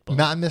Mr. Pitbull.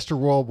 Not Mr.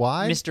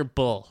 Worldwide? Mr.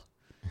 Bull.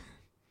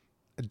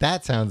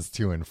 That sounds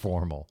too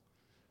informal.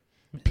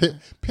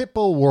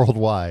 Pitbull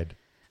Worldwide.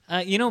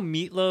 You know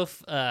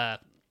Meatloaf,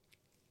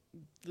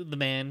 the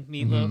man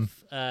Meatloaf,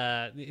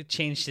 it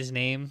changed his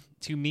name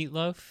to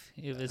Meatloaf.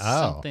 It was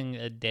something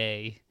a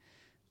day.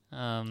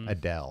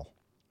 Adele.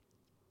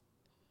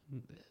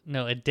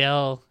 No,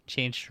 Adele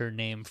changed her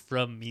name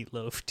from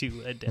Meatloaf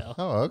to Adele.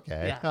 Oh,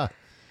 okay. Yeah. Huh.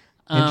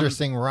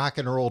 Interesting rock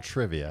and roll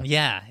trivia.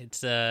 Yeah,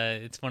 it's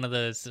one of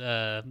those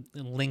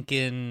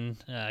Lincoln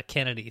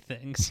Kennedy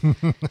things.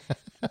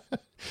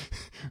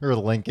 Or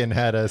Lincoln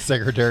had a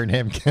secretary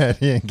named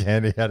Kennedy, and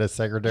Kennedy had a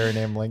secretary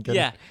named Lincoln.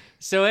 Yeah.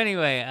 So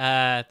anyway,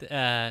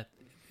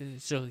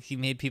 so he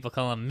made people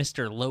call him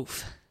Mr.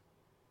 Loaf.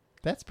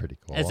 That's pretty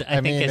cool.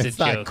 I think as a it's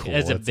not joke, cool.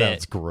 as a it bit.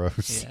 sounds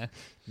gross. Yeah.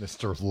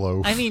 Mr.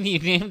 Loaf. I mean, he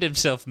named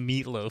himself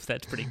Meatloaf.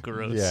 That's pretty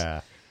gross.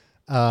 Yeah.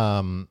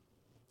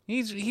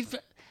 He's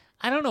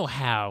I don't know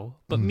how,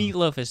 but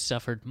Meatloaf has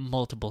suffered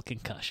multiple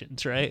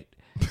concussions, right?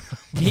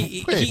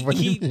 Wait, what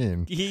do you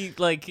mean? He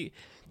like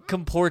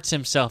comports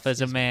himself as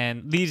a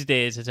man these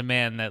days, as a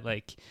man that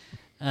like,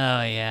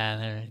 oh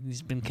yeah,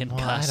 he's been concussed.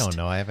 Well, I don't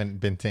know. I haven't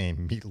been to any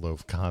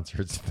Meatloaf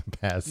concerts in the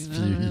past He few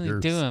doesn't really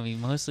years. do him. He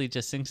mostly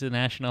just sings the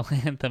national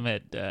anthem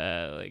at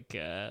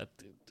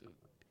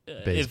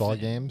Baseball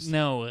games?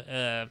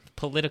 No,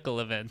 political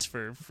events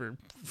for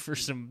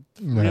some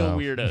No.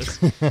 real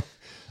weirdos.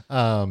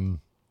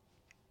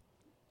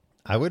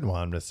 I wouldn't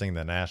want him to sing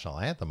the national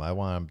anthem. I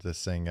want him to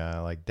sing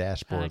like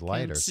Dashboard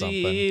Light or something.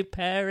 See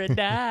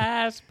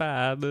paradise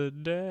by the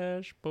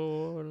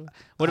dashboard.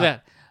 What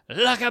about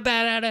like a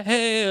bat out of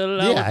hell?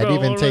 Yeah, I'd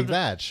even take the...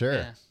 that. Sure.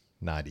 Yeah.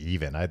 Not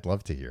even. I'd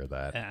love to hear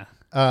that.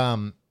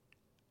 Yeah.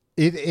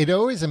 It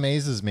always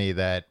amazes me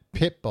that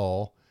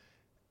Pitbull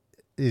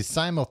is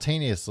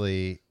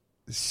simultaneously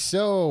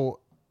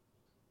so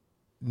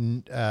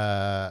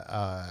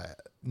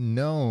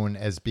known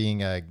as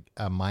being a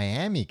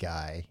Miami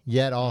guy,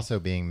 yet also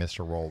being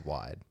Mr.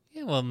 Worldwide.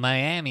 Yeah, well,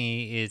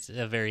 Miami is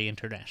a very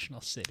international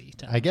city,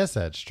 Tom. I guess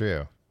that's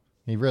true.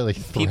 He really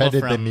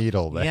threaded the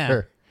needle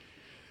there.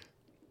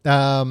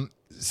 Yeah.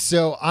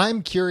 So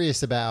I'm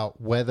curious about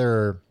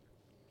whether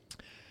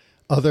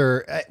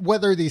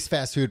these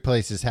fast food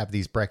places have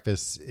these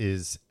breakfasts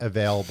is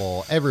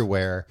available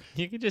everywhere.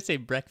 You could just say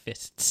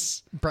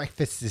breakfasts.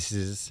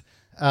 Breakfasts,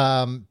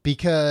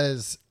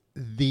 because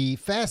the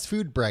fast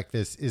food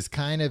breakfast is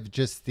kind of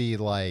just the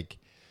like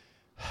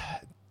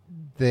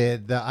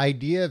the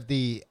idea of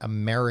the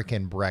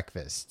American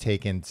breakfast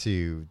taken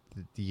to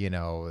the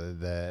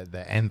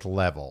nth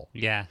level.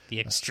 Yeah, the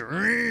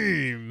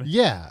extreme.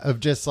 Yeah, of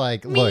just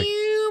like, look,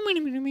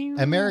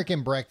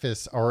 American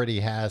breakfast already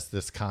has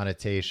this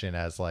connotation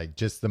as like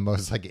just the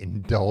most like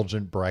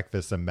indulgent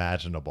breakfast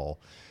imaginable.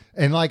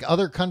 And like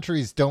other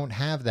countries don't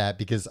have that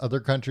because other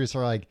countries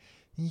are like,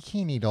 you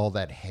can't eat all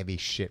that heavy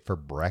shit for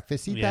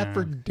breakfast. Eat that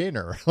for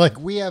dinner. Like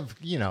we have,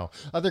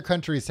 other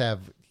countries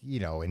have,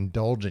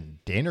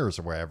 indulgent dinners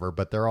or whatever,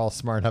 but they're all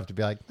smart enough to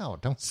be like, no,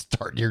 don't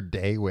start your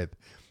day with,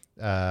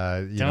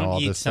 don't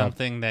all eat this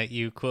something stuff that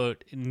you,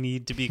 quote,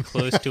 need to be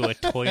close to a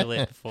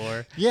toilet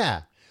for.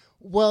 Yeah.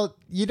 Well,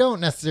 you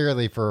don't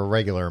necessarily for a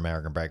regular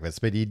American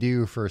breakfast, but you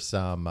do for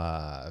some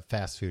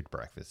fast food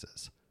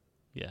breakfasts.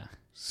 Yeah.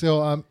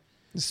 So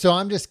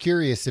I'm just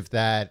curious if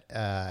that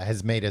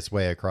has made its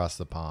way across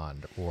the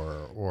pond,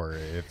 or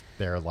if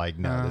they're like,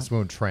 no, this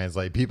won't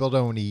translate. People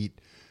don't eat,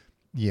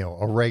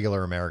 a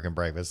regular American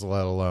breakfast,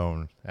 let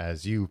alone,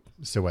 as you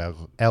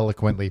so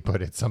eloquently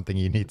put it, something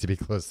you need to be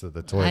close to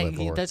the toilet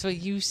for. That's what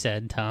you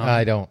said, Tom.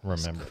 I don't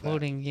remember that.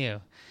 Quoting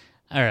you.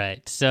 All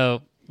right.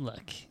 So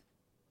look.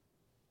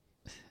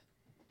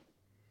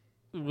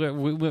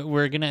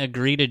 We're going to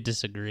agree to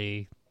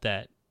disagree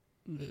that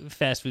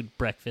fast food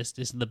breakfast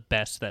is the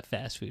best that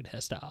fast food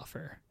has to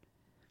offer.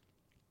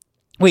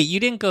 Wait,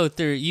 you didn't go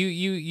through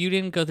you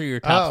didn't go through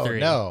your top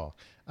three. Oh,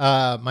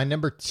 no. My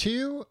number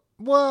 2,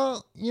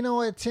 well, you know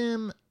what,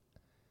 Tim?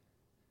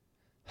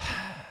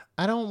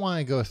 I don't want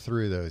to go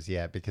through those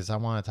yet because I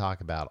want to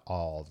talk about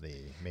all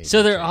the major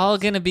So they're chains. all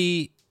going to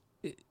be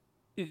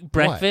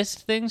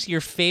breakfast things?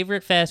 Your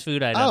favorite fast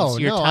food items?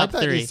 Your top I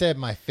thought 3. you said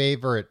my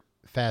favorite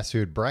fast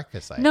food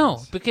breakfast items.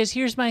 No, because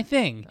here's my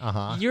thing.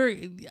 Uh-huh.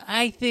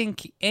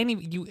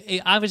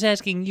 I was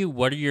asking you,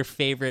 what are your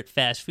favorite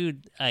fast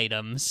food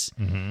items?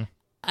 Mm-hmm.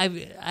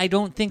 I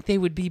don't think they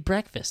would be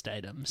breakfast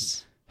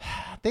items.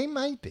 They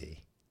might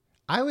be.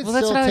 I would Well,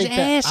 that's still what I was take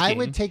that. I asking.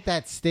 would take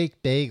that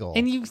steak bagel.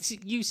 And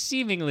you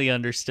seemingly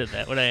understood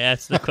that when I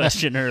asked the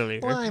question earlier.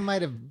 Well, I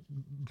might have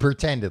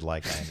pretended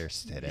like I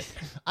understood it.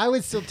 I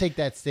would still take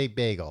that steak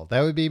bagel.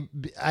 That would be.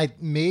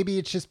 Maybe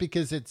it's just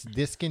because it's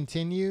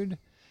discontinued.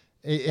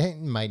 It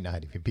might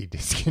not even be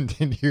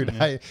discontinued.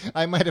 Mm-hmm.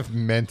 I might have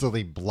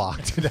mentally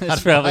blocked it out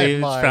It's of my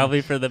mind.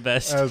 probably for the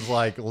best. I was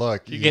like,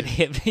 look, You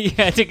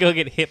had to go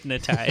get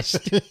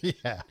hypnotized.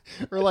 yeah,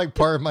 or like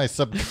part of my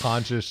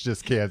subconscious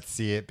just can't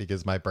see it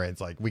because my brain's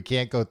like, we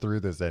can't go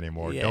through this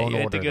anymore. Yeah, Don't you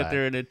had order to go that.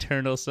 through an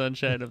eternal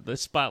sunshine of the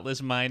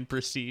spotless mind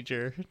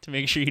procedure to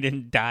make sure you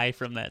didn't die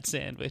from that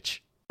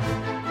sandwich.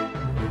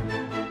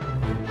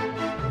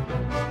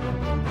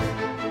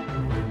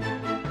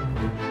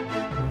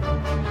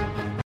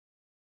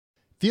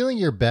 Feeling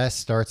your best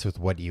starts with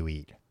what you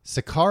eat.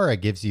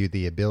 Sakara gives you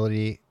the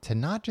ability to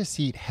not just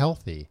eat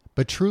healthy,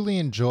 but truly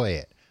enjoy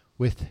it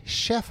with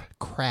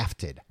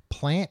chef-crafted,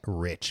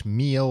 plant-rich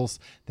meals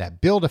that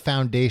build a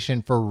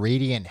foundation for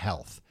radiant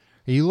health.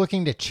 Are you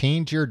looking to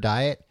change your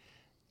diet?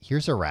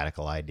 Here's a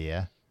radical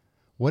idea.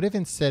 What if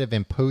instead of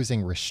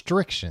imposing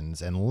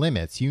restrictions and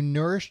limits, you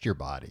nourished your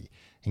body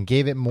and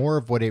gave it more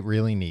of what it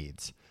really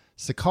needs?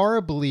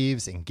 Sakara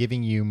believes in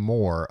giving you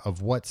more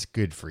of what's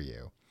good for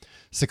you.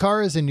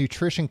 Sakara is a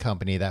nutrition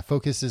company that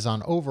focuses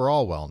on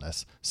overall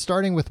wellness,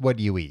 starting with what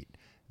you eat.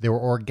 Their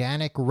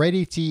organic,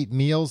 ready-to-eat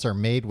meals are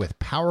made with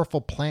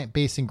powerful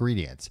plant-based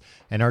ingredients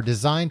and are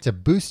designed to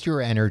boost your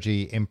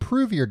energy,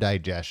 improve your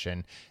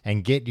digestion,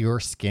 and get your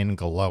skin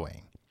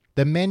glowing.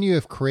 The menu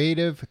of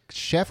creative,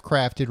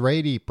 chef-crafted,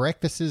 ready-to-eat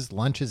breakfasts,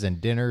 lunches,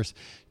 and dinners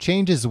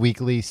changes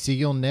weekly so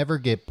you'll never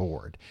get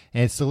bored,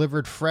 and it's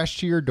delivered fresh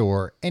to your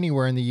door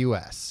anywhere in the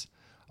U.S.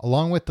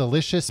 Along with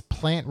delicious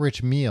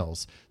plant-rich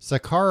meals,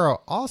 Sakara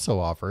also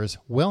offers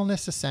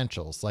wellness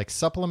essentials like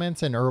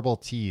supplements and herbal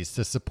teas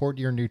to support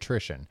your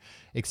nutrition.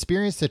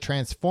 Experience the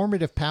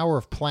transformative power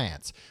of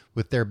plants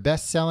with their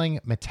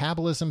best-selling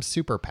Metabolism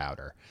Super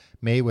Powder.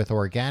 Made with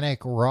organic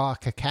raw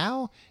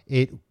cacao,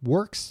 it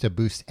works to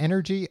boost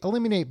energy,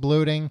 eliminate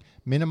bloating,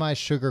 minimize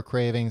sugar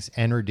cravings,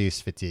 and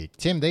reduce fatigue.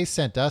 Tim, they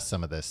sent us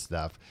some of this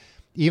stuff.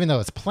 Even though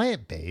it's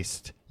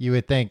plant-based, you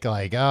would think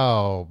like,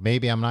 oh,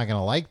 maybe I'm not going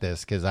to like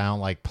this because I don't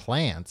like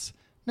plants.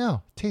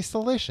 No, it tastes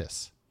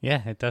delicious.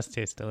 Yeah, it does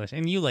taste delicious.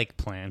 And you like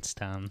plants,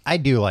 Tom. I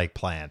do like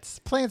plants.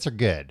 Plants are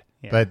good.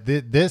 Yeah. But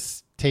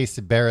this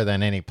tasted better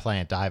than any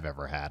plant I've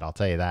ever had. I'll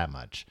tell you that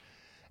much.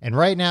 And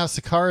right now,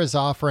 Sakara is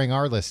offering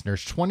our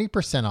listeners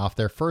 20% off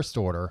their first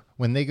order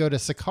when they go to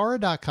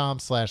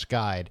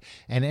sakara.com/guide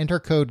and enter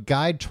code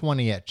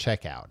GUIDE20 at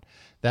checkout.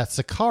 That's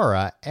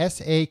Sakara,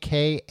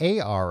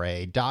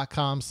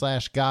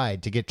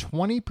 SAKARA.com/guide to get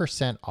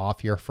 20%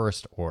 off your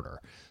first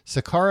order.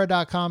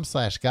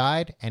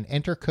 Sakara.com/guide and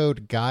enter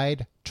code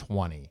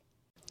GUIDE20.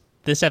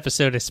 This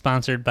episode is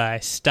sponsored by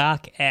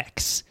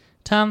StockX.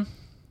 Tom,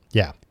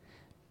 Yeah.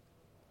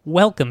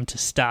 welcome to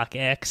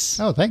StockX.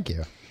 Oh, thank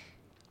you. Do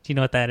you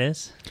know what that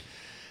is?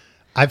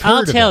 I've heard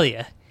I'll of tell it.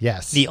 you.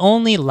 Yes. The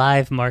only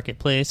live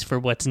marketplace for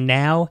what's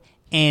now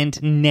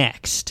and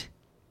next.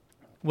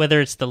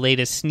 Whether it's the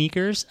latest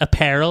sneakers,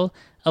 apparel,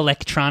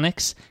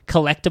 electronics,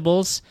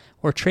 collectibles,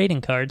 or trading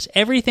cards,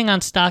 everything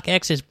on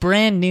StockX is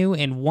brand new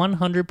and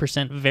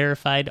 100%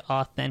 verified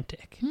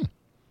authentic.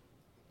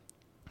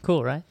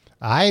 Cool, right?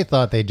 I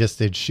thought they just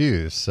did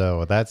shoes,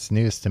 so that's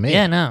news to me.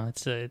 Yeah, no,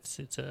 it's a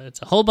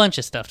whole bunch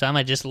of stuff, Tom.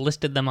 I just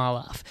listed them all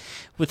off.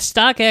 With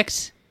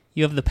StockX,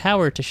 you have the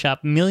power to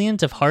shop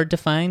millions of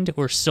hard-to-find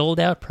or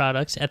sold-out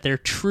products at their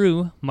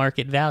true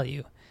market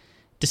value.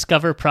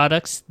 Discover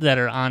products that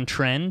are on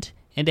trend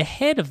and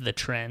ahead of the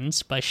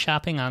trends by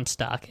shopping on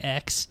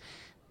StockX.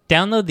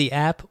 Download the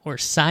app or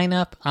sign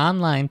up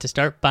online to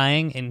start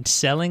buying and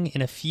selling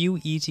in a few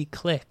easy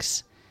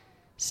clicks.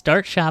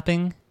 Start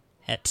shopping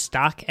at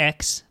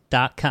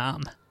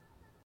StockX.com.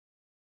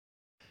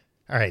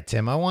 All right,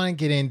 Tim. I want to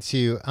get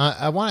into.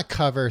 I want to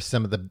cover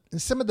some of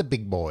the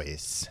big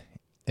boys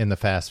in the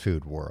fast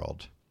food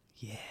world.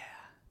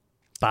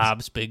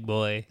 Bob's Big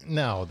Boy.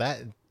 No,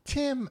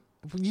 Tim.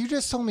 You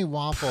just told me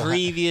Waffle.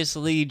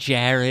 Previously,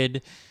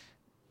 Jared.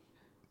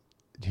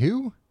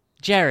 Who?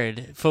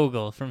 Jared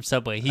Fogle from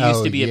Subway. He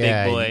used to be a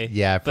big boy.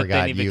 Yeah, I but then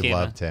forgot he you became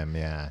loved him.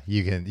 Yeah,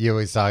 you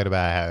always talked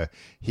about how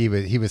he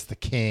was the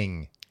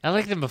king. I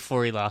liked him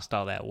before he lost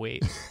all that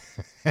weight.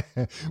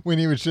 when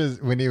he was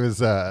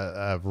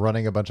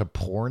running a bunch of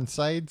porn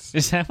sites.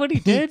 Is that what he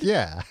did?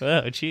 Yeah.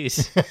 Oh,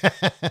 jeez.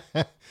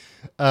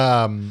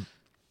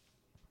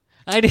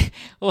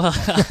 Well,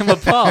 I'm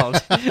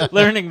appalled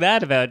learning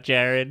that about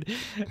Jared.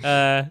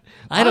 I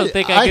don't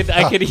think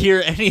I could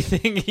hear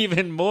anything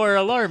even more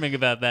alarming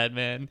about that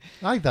man.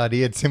 I thought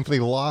he had simply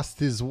lost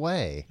his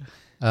way.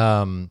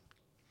 I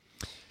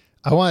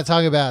want to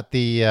talk about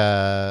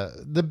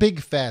the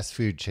big fast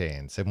food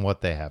chains and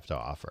what they have to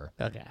offer.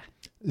 Okay.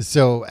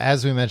 So,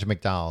 as we mentioned,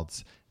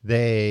 McDonald's,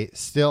 they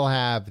still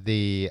have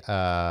the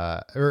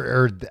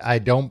or I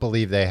don't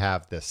believe they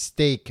have the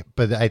steak,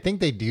 but I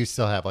think they do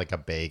still have like a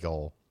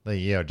bagel.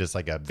 Just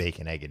like a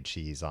bacon, egg, and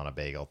cheese on a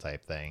bagel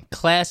type thing.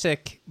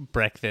 Classic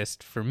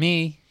breakfast for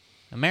me.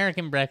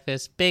 American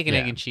breakfast, bacon,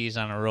 egg, and cheese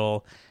on a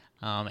roll.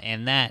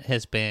 And that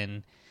has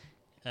been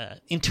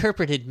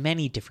interpreted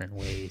many different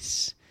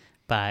ways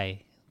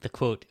by the,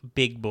 quote,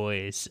 big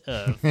boys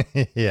of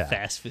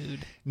fast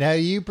food. Now,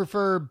 you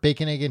prefer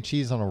bacon, egg, and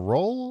cheese on a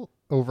roll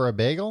over a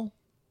bagel?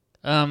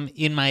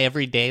 In my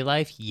everyday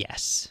life,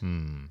 yes.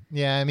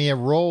 Yeah, I mean, a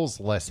roll's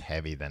less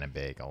heavy than a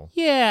bagel.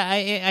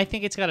 Yeah, I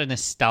think it's got a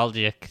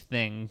nostalgic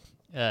thing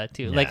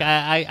too. Yeah. Like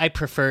I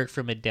prefer it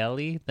from a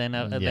deli than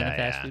a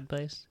fast food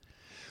place.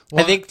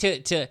 Well, I think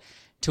to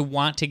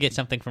want to get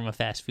something from a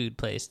fast food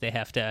place, they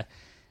have to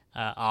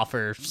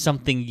offer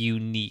something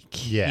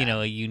unique. Yeah.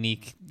 A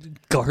unique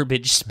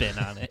garbage spin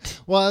on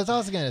it. Well, I was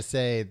also going to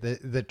say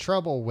the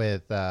trouble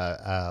with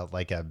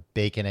like a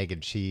bacon, egg,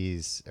 and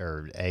cheese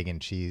or egg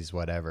and cheese,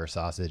 whatever,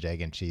 sausage,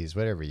 egg, and cheese,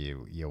 whatever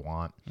you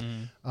want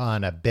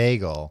on a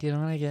bagel. Do you know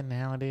what I get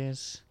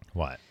nowadays?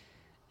 What?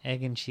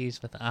 Egg and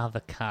cheese with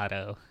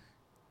avocado.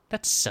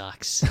 That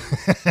sucks.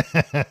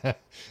 I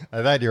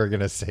thought you were going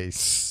to say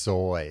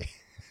soy.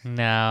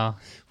 No.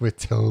 With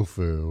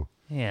tofu.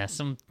 Yeah,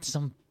 some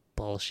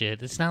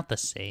bullshit. It's not the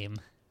same.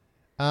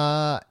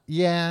 Yeah,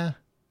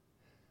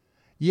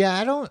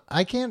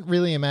 I can't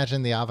really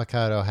imagine the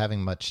avocado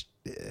having much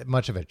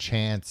of a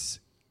chance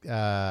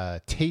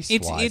taste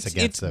wise against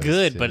it's those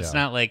good, two, but it's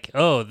not like,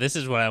 oh, this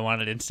is what I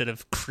wanted instead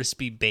of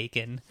crispy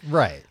bacon,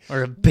 right?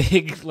 Or a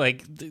big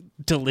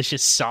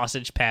delicious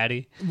sausage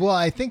patty. Well,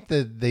 I think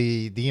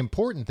the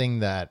important thing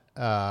that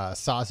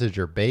sausage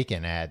or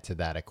bacon add to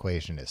that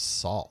equation is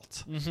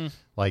salt. Mm-hmm.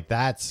 Like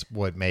that's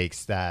what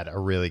makes that a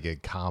really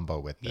good combo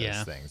with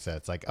those things. So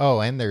it's like, oh,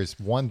 and there's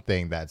one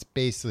thing that's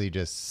basically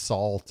just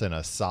salt in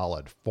a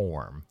solid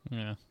form.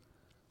 Yeah,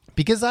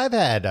 because I've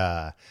had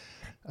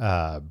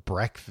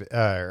breakfast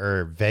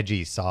or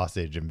veggie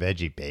sausage and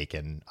veggie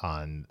bacon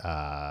on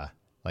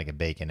like a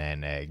bacon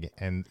and egg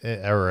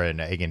or an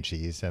egg and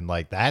cheese, and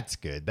like that's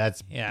good.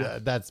 That's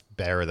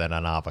better than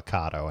an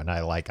avocado, and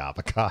I like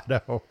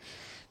avocado.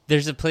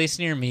 There's a place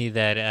near me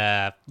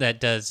that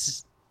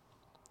does.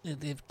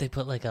 They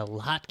put like a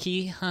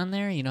latke on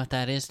there. You know what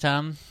that is,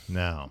 Tom?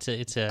 No.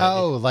 It's a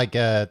like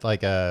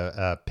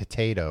a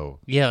potato.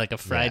 Yeah, like a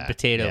fried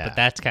potato, but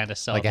that's kind of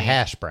salty. Like a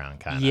hash brown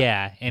kind of.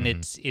 Yeah, and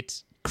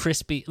it's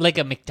crispy, like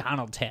a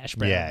McDonald's hash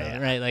brown,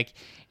 right? Like,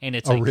 and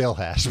it's a like, real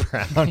hash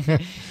brown.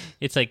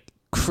 It's like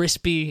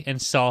crispy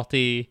and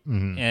salty,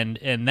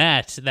 and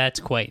that's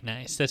quite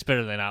nice. That's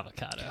better than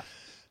avocado.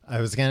 I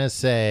was gonna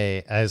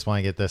say, I just want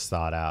to get this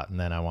thought out, and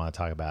then I want to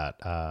talk about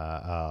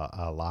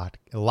latke.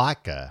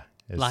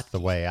 Is the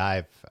way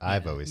I've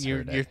always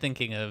heard it. You're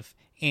thinking of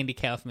Andy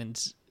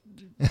Kaufman's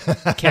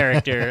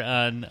character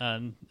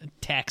on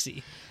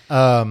Taxi.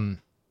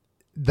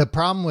 The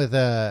problem with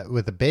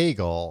a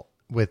bagel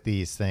with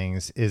these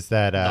things is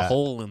that The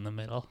hole in the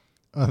middle.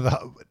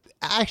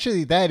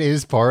 Actually, that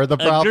is part of the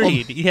problem.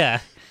 Agreed, yeah.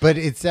 But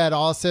it's that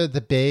also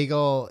the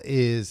bagel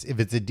is, if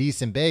it's a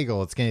decent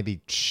bagel, it's going to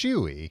be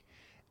chewy.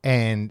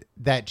 And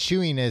that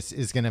chewiness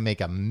is going to make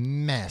a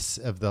mess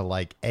of the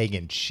like egg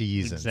and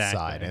cheese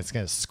inside. And it's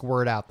going to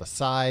squirt out the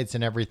sides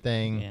and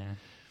everything. Yeah.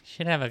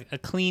 Should have a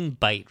clean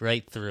bite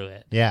right through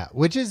it. Yeah.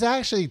 Which is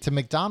actually, to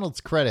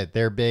McDonald's credit,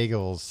 their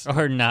bagels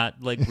are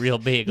not like real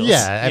bagels.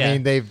 Yeah. I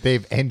mean,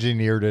 they've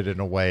engineered it in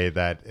a way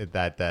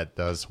that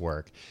does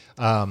work.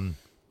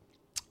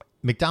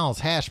 McDonald's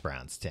hash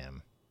browns,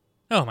 Tim.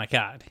 Oh my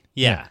God.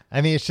 Yeah.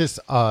 I mean, it's just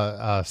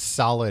a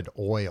solid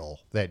oil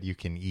that you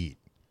can eat.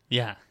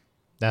 Yeah.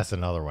 That's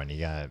another one. You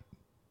got to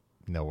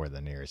know where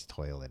the nearest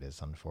toilet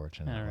is,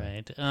 unfortunately. All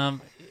right.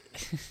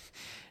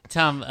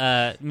 Tom,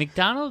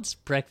 McDonald's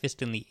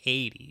breakfast in the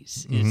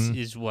 80s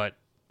is what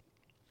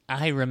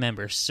I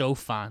remember so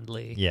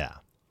fondly. Yeah.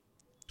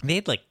 They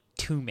had like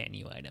 2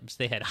 menu items.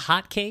 They had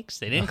hot cakes.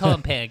 They didn't call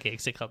them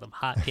pancakes. They called them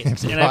hot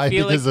cakes. And I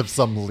feel because of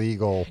some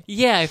legal.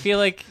 Yeah, I feel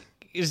like,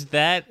 is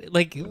that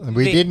like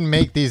we didn't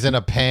make these in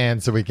a pan,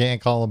 so we can't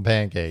call them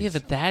pancakes. Yeah,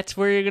 but that's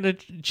where you're gonna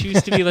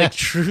choose to be like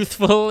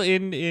truthful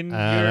in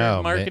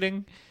your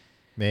marketing.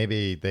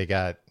 Maybe they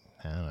got,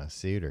 I don't know,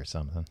 sued or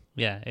something.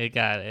 Yeah, it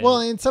got it.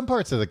 Well, in some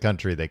parts of the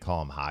country, they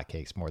call them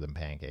hotcakes more than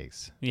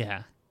pancakes.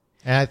 Yeah,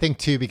 and I think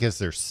too because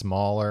they're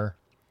smaller.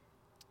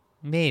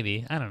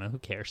 Maybe, I don't know. Who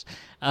cares?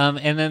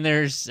 And then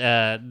there's they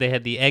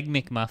had the Egg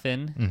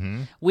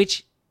McMuffin,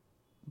 which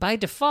by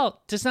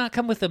default does not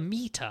come with a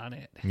meat on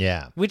it.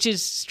 Yeah, which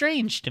is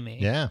strange to me.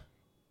 Yeah,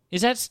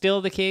 is that still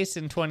the case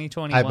in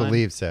 2021? I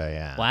believe so.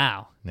 Yeah.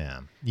 Wow.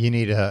 Yeah, you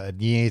need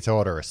to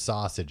order a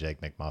sausage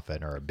Egg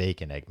McMuffin or a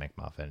bacon Egg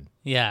McMuffin.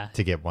 Yeah,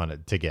 to get one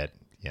of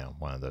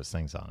those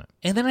things on it.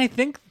 And then I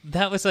think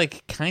that was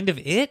like kind of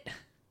it.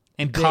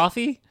 And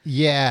coffee.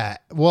 Yeah,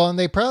 well, and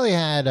they probably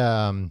had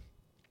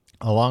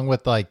along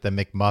with like the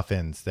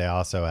McMuffins, they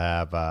also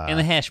have and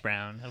the hash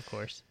brown, of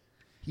course.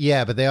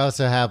 Yeah, but they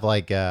also have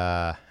like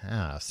I don't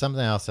know,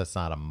 something else that's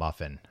not a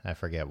muffin. I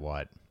forget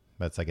what.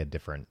 That's like a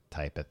different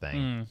type of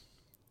thing.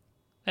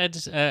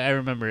 I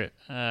remember it.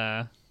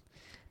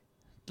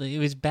 It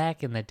was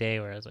back in the day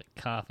where I was like,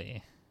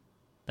 coffee.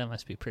 That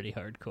must be pretty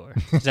hardcore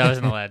because I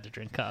wasn't allowed to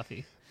drink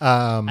coffee.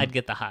 I'd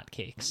get the hot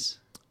cakes.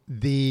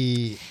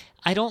 I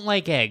don't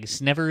like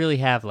eggs. Never really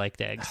have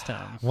liked eggs,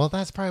 Tom. Well,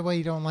 that's probably why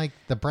you don't like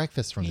the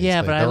breakfast from these.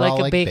 Yeah, but I like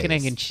a bacon,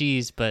 based. egg, and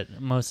cheese, but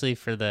mostly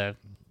for the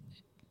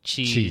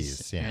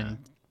cheese and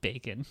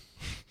bacon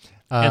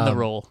and the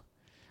roll.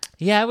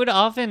 Yeah, I would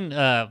often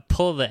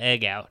pull the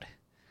egg out.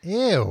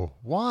 Ew,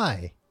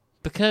 why?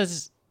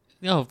 Because,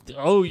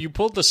 you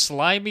pulled the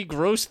slimy,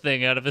 gross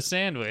thing out of a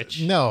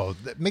sandwich. No,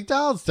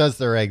 McDonald's does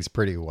their eggs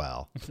pretty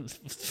well.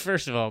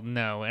 First of all,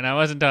 no, and I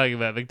wasn't talking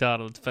about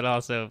McDonald's, but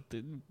also,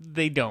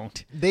 they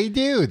don't. They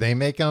do. They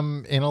make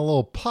them in a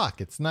little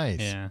puck. It's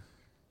nice. Yeah.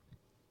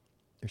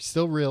 They're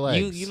still real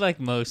eggs. You like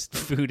most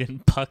food in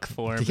puck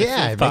form.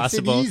 Yeah, if it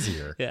possible. makes it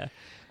easier. Yeah.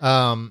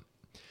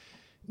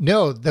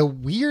 No, the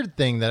weird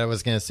thing that I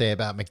was going to say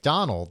about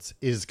McDonald's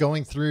is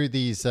going through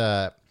these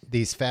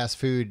fast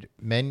food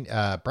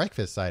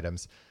breakfast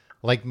items.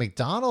 Like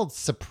McDonald's,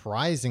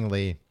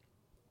 surprisingly,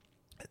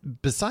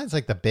 besides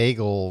like the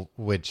bagel,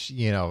 which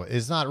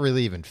is not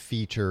really even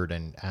featured,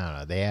 and I don't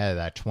know, they added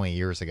that 20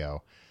 years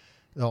ago.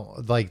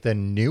 Like the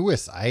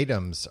newest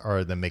items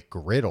are the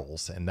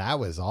McGriddles, and that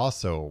was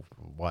also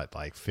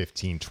like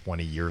 15,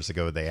 20 years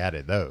ago they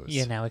added those.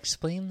 Yeah, now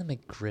explain the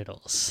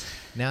McGriddles.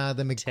 Now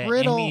the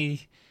McGriddle, to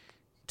any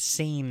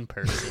sane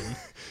person.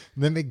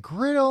 The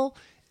McGriddle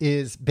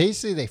is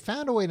basically they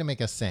found a way to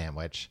make a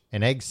sandwich,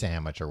 an egg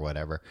sandwich or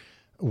whatever,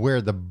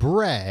 where the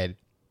bread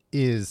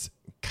is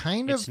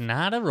it's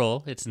not a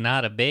roll. It's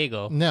not a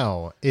bagel.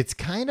 No, it's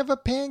kind of a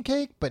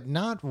pancake, but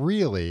not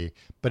really.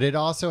 But it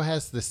also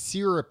has the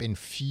syrup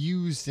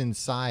infused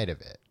inside of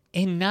it.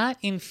 And not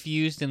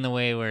infused in the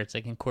way where it's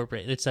like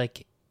incorporated. It's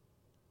like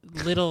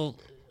little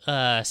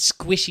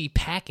squishy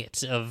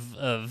packets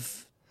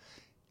of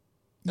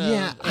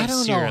yeah, I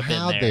don't know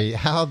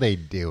how they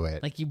do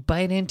it. Like you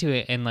bite into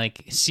it and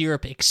like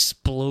syrup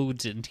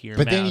explodes into your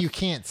mouth. But then you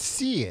can't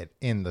see it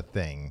in the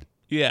thing.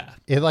 Yeah.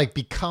 It like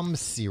becomes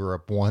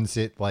syrup once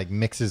it like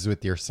mixes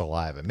with your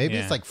saliva. Maybe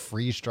it's like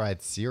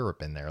freeze-dried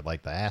syrup in there,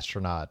 like the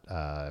astronaut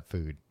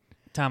food.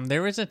 Tom,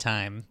 there was a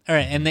time. All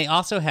right, and they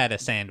also had a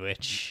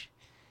sandwich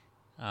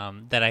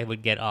that I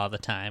would get all the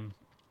time,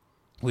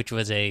 which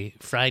was a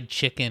fried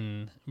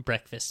chicken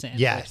breakfast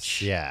sandwich.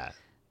 Yes, yeah.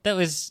 That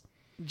was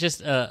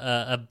just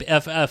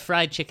a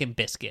fried chicken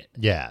biscuit.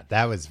 Yeah,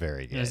 that was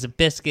very good. It was a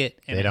biscuit.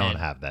 And they don't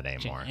have that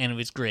anymore. Chicken, and it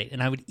was great.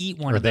 And I would eat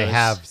one of those. Or they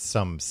have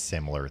some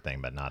similar thing,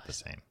 but not the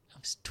same. I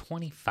was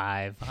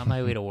 25 on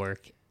my way to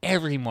work.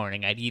 Every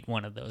morning I'd eat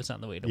one of those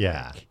on the way to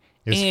work.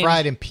 It was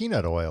fried in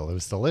peanut oil. It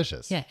was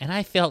delicious. Yeah, and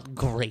I felt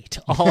great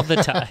all the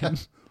time.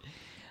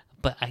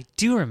 But I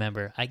do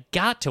remember I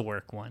got to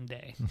work one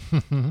day,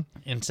 and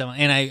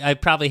I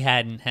probably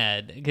hadn't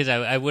had, because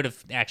I would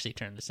have actually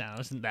turned this down. I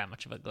wasn't that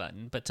much of a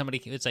glutton. But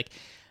somebody was like,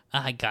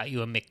 I got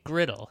you a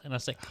McGriddle. And I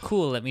was like,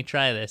 cool, let me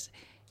try this.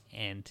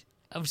 And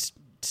I was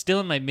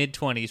still in my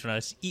mid-20s when I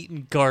was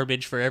eating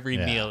garbage for every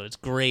meal. It was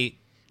great.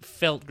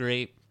 Felt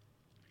great.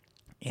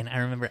 And I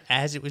remember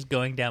as it was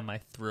going down my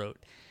throat,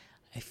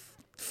 I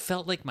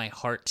felt like my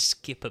heart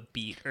skip a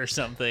beat or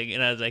something.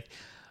 And I was like,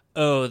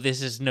 oh,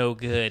 this is no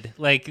good.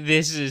 Like,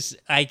 this is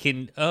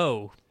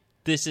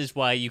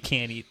why you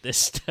can't eat this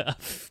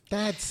stuff.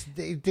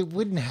 It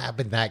wouldn't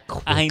happen that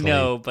quickly. I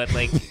know, but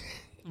like,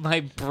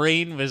 my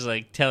brain was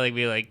like telling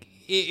me like,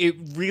 it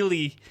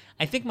really,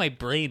 I think my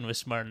brain was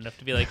smart enough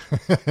to be like,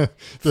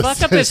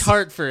 fuck up his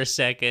heart for a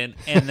second,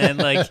 and then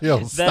like,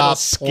 that'll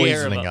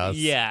scare him. Us.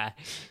 Yeah.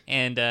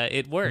 And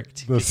it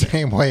worked. The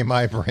same way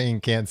my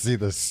brain can't see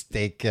the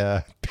steak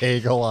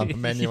bagel on the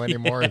menu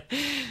anymore.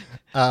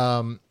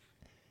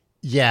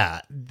 Yeah,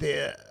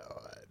 the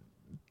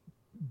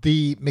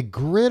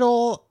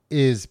McGriddle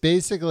is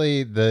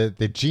basically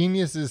the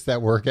geniuses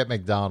that work at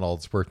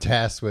McDonald's were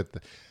tasked with,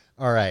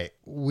 all right,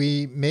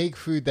 we make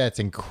food that's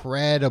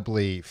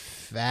incredibly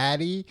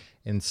fatty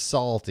and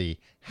salty.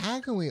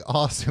 How can we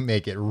also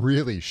make it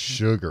really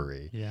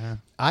sugary? Yeah.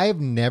 I've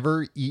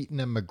never eaten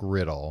a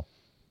McGriddle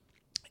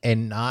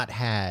and not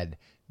had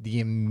the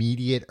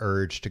immediate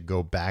urge to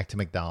go back to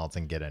McDonald's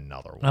and get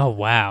another one. Oh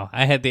wow!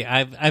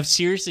 I've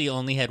seriously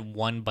only had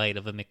one bite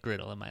of a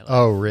McGriddle in my life.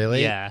 Oh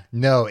really? Yeah.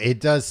 No, it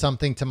does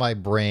something to my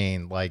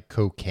brain like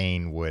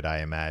cocaine would,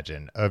 I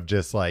imagine, of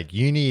just like,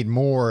 you need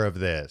more of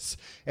this.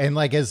 And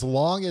like, as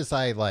long as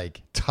I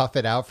like tough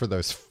it out for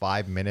those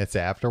 5 minutes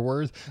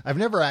afterwards, I've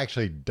never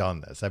actually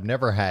done this. I've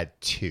never had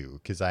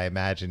two, because I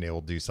imagine it will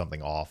do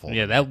something awful.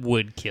 Yeah, that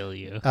would kill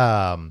you.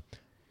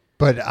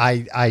 But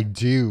I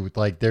do,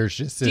 like, there's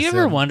just this... Do you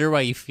ever wonder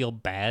why you feel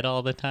bad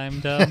all the time,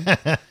 Dom?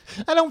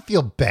 I don't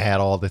feel bad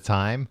all the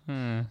time.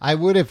 I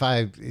would if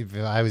I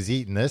was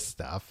eating this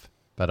stuff,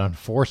 but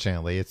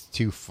unfortunately, it's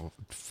too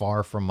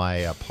far from my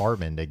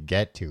apartment to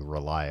get to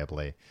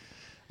reliably.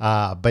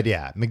 But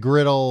yeah,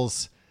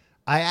 McGriddles,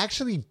 I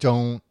actually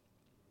don't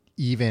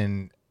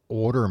even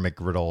order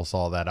McGriddles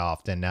all that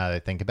often now that I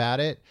think about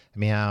it. I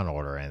mean, I don't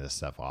order any of this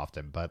stuff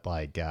often, but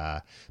like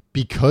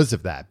because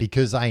of that,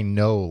 because I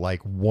know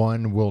like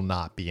one will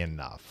not be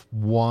enough.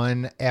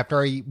 One,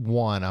 after I eat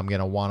one, I'm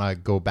gonna want to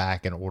go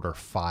back and order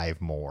 5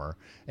 more,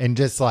 and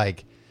just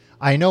like,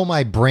 I know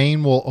my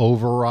brain will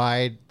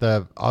override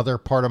the other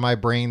part of my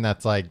brain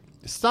that's like,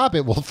 stop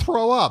it, we'll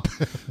throw up.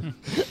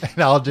 And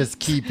I'll just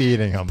keep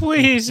eating them.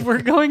 Please,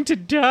 we're going to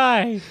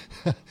die.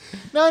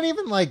 Not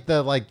even like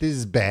this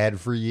is bad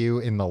for you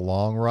in the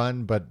long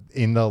run, but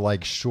in the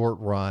like short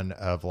run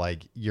of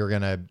like, you're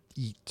going to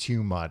eat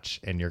too much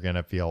and you're going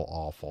to feel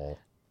awful.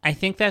 I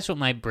think that's what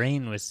my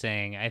brain was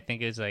saying. I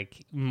think it was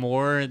like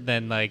more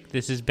than like,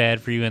 this is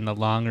bad for you in the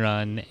long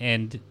run,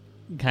 and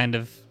kind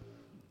of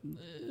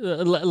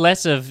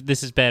less of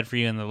this is bad for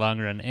you in the long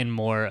run and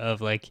more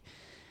of like,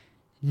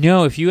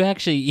 no, if you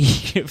actually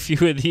eat a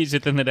few of these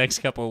within the next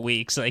couple of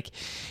weeks, like,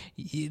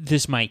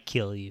 this might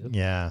kill you.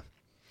 Yeah.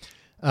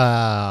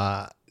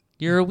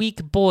 You're a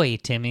weak boy,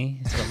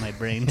 Timmy. That's what my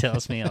brain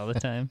tells me all the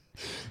time.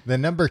 The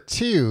number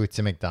 2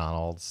 to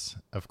McDonald's,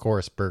 of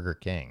course, Burger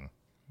King.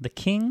 The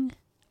King?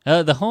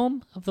 The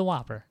home of the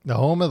Whopper. The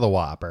home of the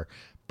Whopper.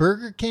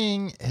 Burger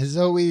King has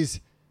always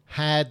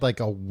had like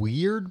a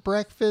weird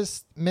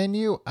breakfast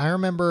menu. I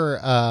remember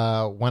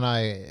when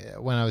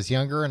I was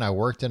younger and I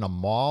worked in a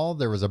mall,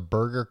 there was a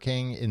Burger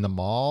King in the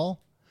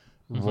mall,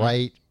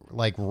 right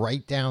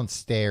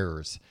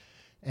downstairs,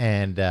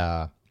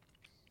 and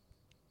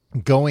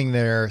going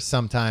there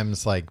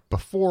sometimes like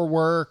before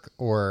work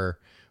or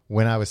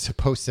when I was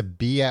supposed to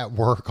be at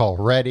work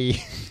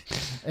already.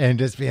 And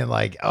just being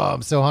like, oh,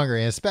 I'm so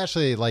hungry. And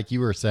especially like you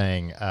were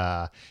saying,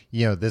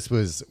 this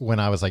was when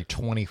I was like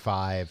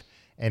 25,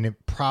 and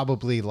it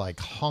probably like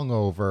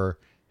hungover,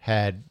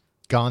 had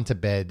gone to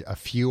bed a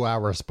few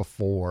hours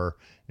before.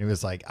 And it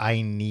was like,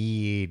 I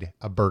need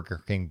a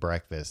Burger King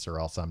breakfast or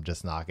else I'm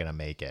just not going to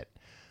make it.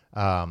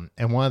 And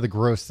one of the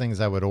gross things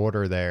I would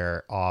order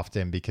there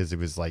often, because it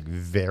was like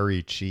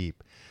very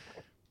cheap,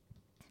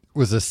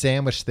 was a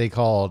sandwich they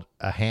called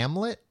a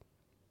Hamlet.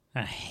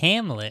 A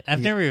Hamlet?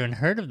 I've never even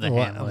heard of the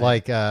Hamlet.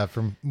 Like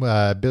from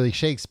Billy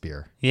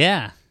Shakespeare.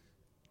 Yeah.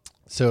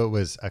 So it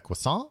was a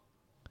croissant,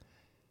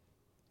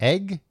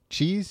 egg,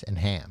 cheese, and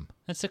ham.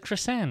 That's a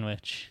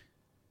croissant-wich.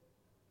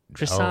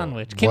 Oh,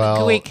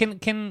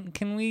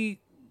 Can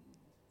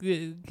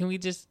we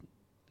just...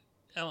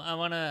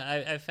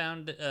 I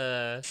found...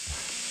 Burger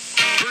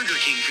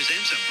King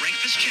presents a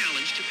breakfast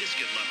challenge to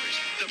biscuit lovers.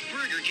 The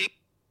Burger King...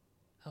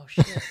 Oh,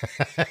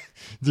 shit.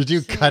 Did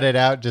you cut it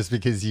out just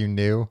because you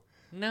knew?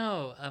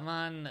 No, I'm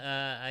on...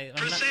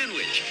 For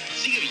sandwich.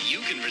 See if you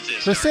can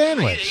resist For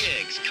sandwich.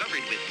 eggs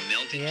covered with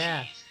melted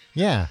cheese.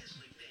 Yeah.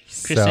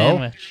 For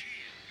sandwich.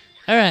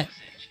 All right.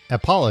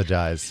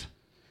 Apologize.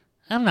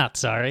 I'm not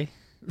sorry.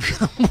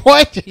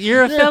 What?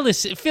 You're a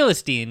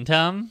Philistine,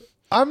 Tom.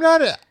 I'm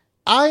not a...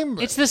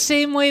 It's the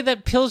same way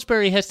that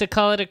Pillsbury has to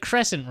call it a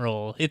crescent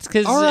roll. It's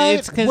because all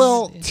right.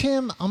 Well,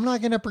 Tim, I'm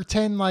not going to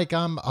pretend like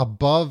I'm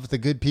above the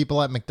good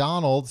people at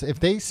McDonald's.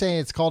 If they say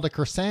it's called a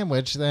croissant,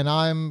 then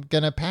I'm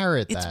going to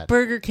parrot that. It's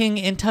Burger King,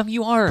 and Tom,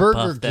 you are Burger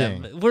above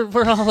King. them.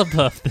 We're all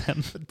above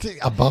them.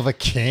 Above a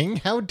king?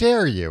 How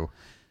dare you?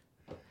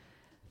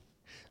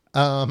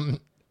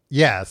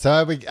 Yeah. So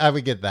I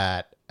would get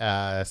that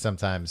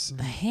sometimes.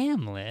 The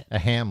Hamlet. A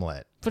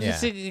Hamlet. But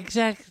it's the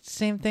exact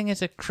same thing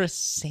as a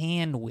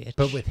croissant-wich.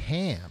 But with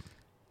ham.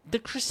 The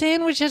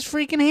croissant-wich has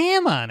freaking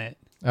ham on it.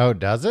 Oh,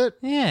 does it?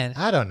 Yeah.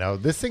 I don't know.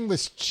 This thing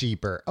was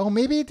cheaper. Oh,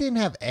 maybe it didn't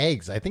have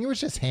eggs. I think it was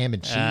just ham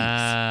and cheese.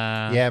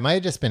 Yeah, it might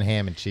have just been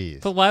ham and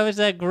cheese. But why was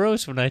that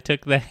gross when I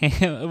took the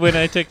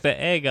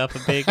egg off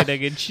of bacon,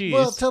 egg, and cheese?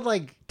 Well, to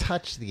like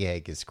touch the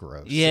egg is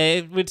gross. Yeah,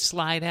 it would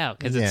slide out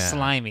because it's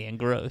slimy and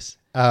gross.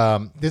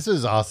 This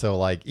was also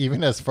like,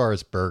 even as far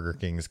as Burger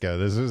Kings go,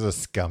 this was a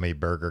scummy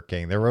Burger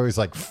King. There were always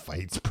like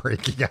fights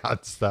breaking out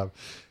and stuff.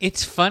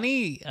 It's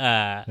funny.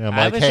 And I'm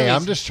like,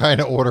 I'm just trying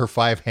to order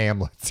 5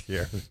 Hamlets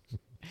here.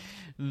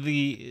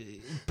 The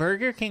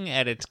Burger King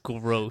at its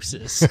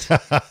grossest is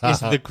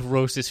the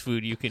grossest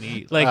food you can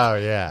eat. Like,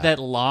 that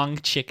long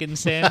chicken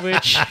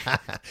sandwich.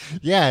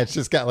 Yeah, it's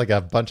just got like a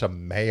bunch of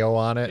mayo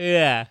on it.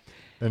 Yeah.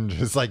 And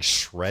just like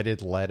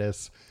shredded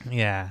lettuce.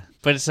 Yeah.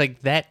 But it's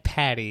like that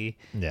patty.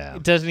 Yeah.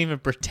 It doesn't even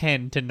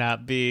pretend to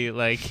not be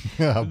like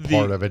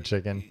part of a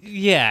chicken.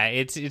 Yeah.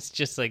 It's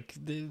just like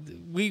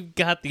we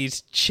got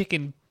these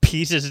chicken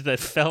pieces that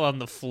fell on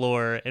the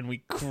floor and we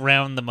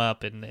ground them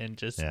up and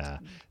just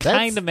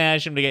kind of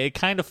mash them together. It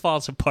kind of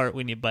falls apart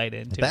when you bite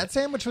into it. That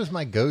sandwich was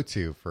my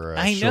go-to for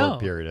a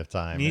short period of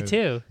time. Me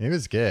too. It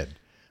was good.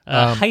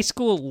 High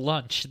school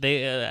lunch.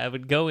 I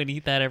would go and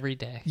eat that every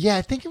day. Yeah,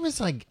 I think it was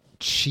like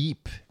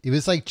cheap. It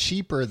was like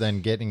cheaper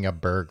than getting a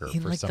burger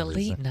in for like some the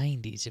reason.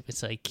 late 90s. It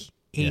was like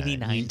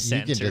 89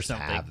 cents or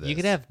something. You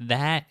could have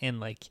that and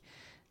like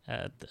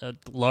a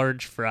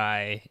large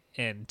fry,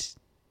 and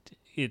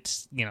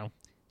it's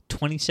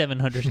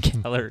 2,700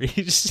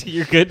 calories.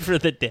 You're good for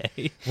the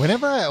day.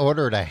 Whenever I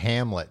ordered a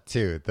Hamlet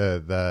too,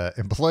 the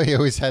employee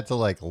always had to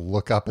like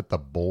look up at the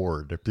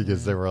board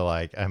because they were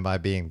like, "Am I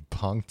being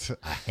punked?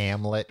 A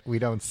Hamlet? We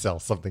don't sell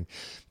something,"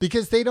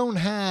 because they don't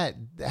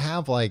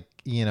have like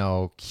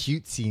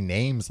cutesy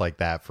names like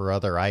that for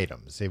other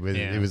items. It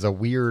was a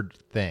weird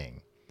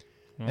thing.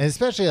 And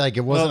especially like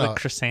it wasn't a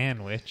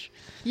croissant-wich.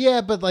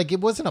 Yeah, but like it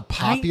wasn't a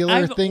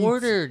popular thing. I've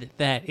ordered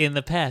that in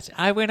the past.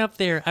 I went up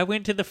there. I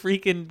went to the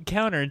freaking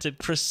counter and said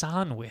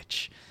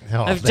croissant-wich.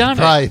 Oh, I've done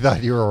it. Probably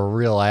thought you were a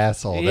real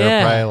asshole.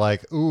 They're probably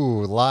like,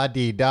 "Ooh, la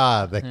di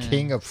da, the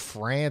King of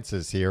France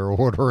is here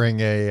ordering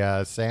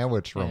a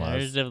sandwich from us."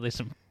 There's definitely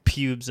some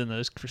pubes in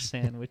those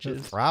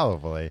croissant-wiches.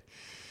 Probably.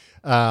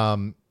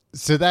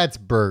 So that's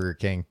Burger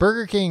King.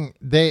 Burger King,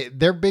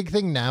 their big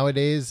thing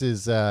nowadays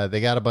is they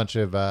got a bunch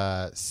of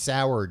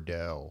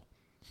sourdough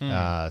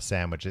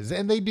sandwiches,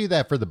 and they do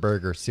that for the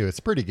burgers too. It's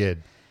pretty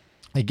good.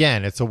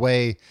 Again, it's a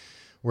way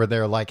where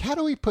they're like, how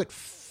do we put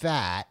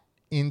fat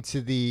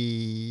into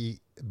the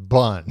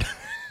bun?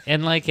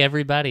 And like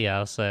everybody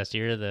else last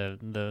year,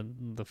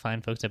 the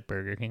fine folks at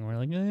Burger King were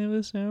like, I have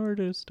a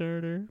sourdough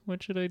starter.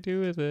 What should I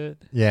do with it?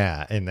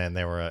 Yeah, and then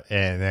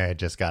they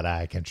just got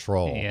out of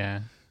control.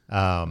 Yeah.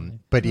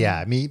 But yeah,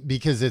 I mean,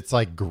 because it's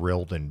like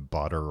grilled in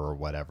butter or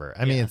whatever.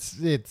 I mean,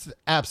 it's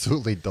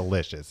absolutely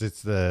delicious.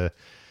 It's one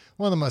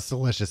of the most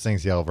delicious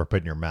things you'll ever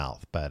put in your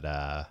mouth,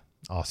 but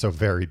also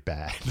very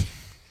bad.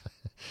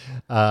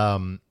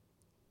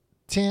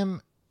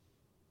 Tim,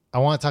 I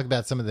want to talk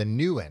about some of the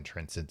new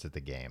entrants into the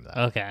game, though.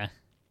 Okay.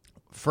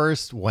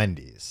 First,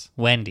 Wendy's.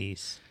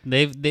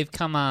 They've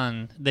come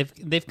on.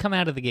 They've come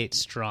out of the gate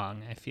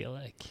strong, I feel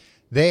like.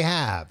 They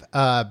have,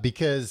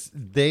 because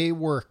they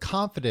were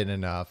confident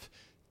enough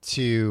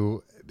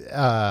to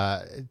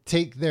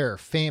take their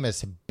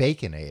famous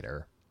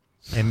Baconator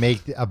and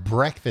make a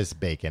breakfast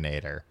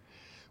Baconator,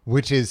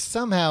 which is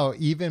somehow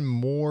even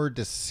more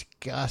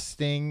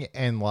disgusting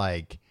and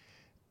like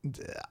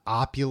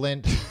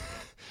opulent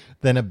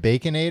than a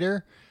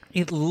Baconator.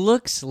 It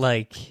looks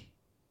like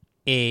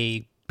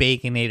a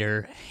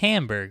Baconator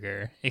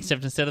hamburger,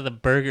 except instead of the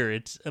burger,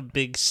 it's a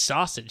big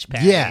sausage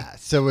patty. Yeah,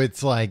 so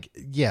it's like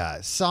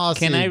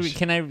sausage.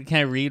 Can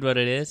I read what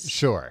it is?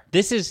 Sure.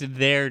 This is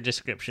their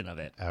description of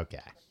it. Okay.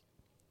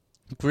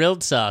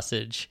 Grilled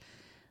sausage,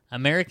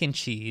 American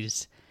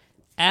cheese,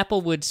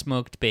 applewood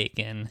smoked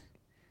bacon,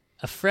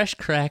 a fresh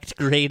cracked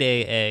grade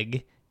A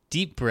egg,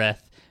 deep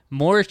breath,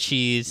 more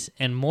cheese,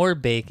 and more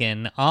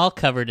bacon, all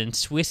covered in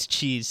Swiss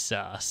cheese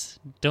sauce.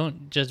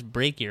 Don't just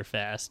break your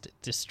fast,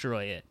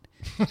 destroy it.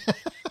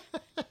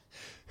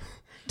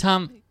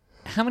 Tom,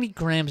 how many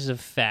grams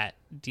of fat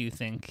do you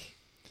think?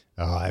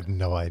 Oh, I have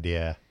no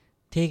idea.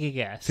 Take a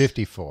guess.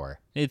 54.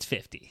 It's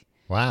 50.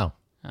 Wow.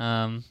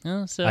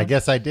 So I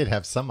guess I did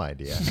have some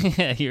idea.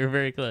 Yeah, you were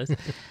very close.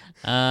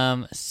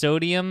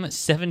 Sodium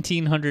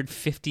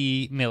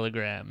 1,750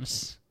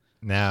 milligrams.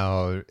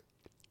 Now,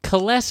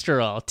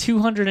 Cholesterol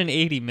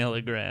 280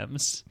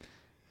 milligrams.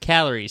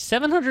 calories,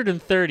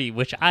 730,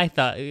 which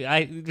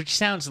which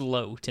sounds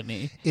low to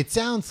me. It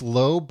sounds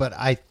low, but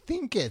I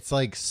think it's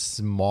like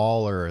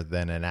smaller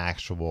than an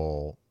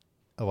actual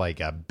like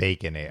a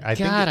Baconator.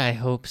 I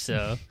hope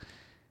so.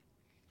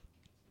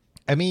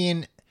 I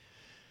mean,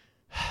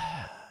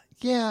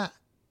 yeah,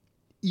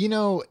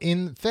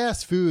 in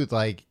fast food,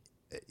 like,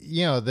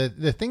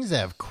 the things that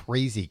have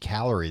crazy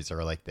calories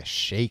are like the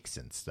shakes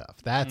and stuff.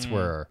 That's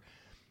where,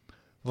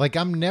 like,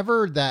 I'm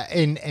never that,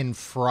 and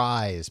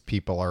fries,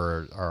 people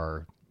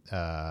are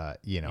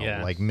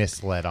like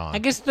misled on. I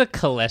guess the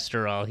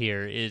cholesterol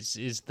here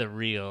is the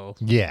real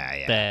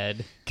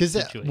bad. Because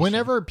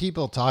whenever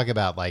people talk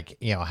about, like,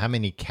 how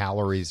many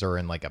calories are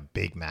in like a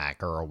Big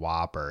Mac or a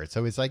Whopper, it's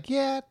always like,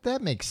 yeah,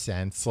 that makes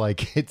sense.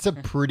 Like, it's a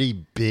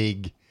pretty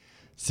big,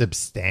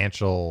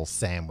 substantial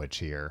sandwich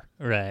here.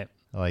 Right.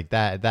 Like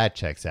that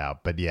checks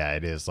out. But yeah,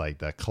 it is like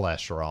the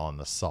cholesterol and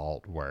the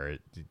salt where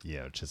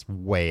it's just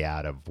way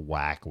out of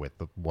whack with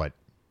what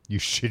you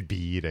should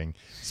be eating,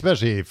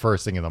 especially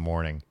first thing in the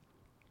morning.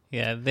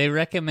 Yeah, they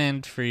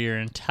recommend for your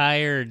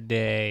entire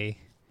day,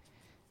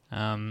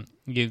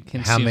 you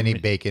consume... How many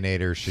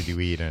Baconators should you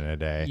eat in a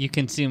day? You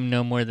consume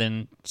no more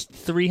than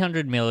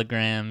 300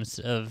 milligrams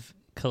of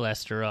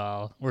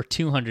cholesterol, or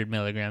 200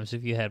 milligrams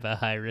if you have a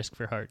high risk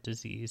for heart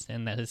disease,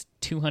 and that is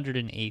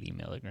 280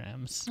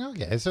 milligrams.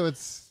 Okay, so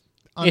it's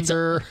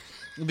under...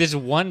 This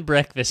one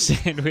breakfast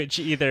sandwich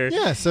either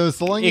so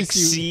as long as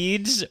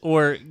exceeds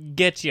or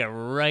gets you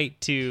right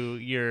to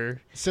your...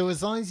 So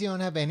as long as you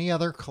don't have any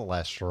other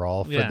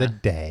cholesterol for the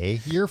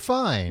day, you're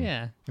fine.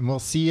 Yeah. And we'll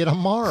see you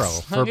tomorrow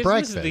for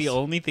breakfast. This is the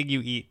only thing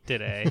you eat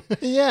today.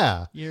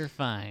 Yeah. You're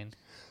fine.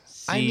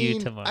 See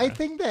you tomorrow. I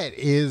think that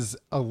is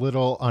a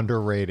little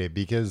underrated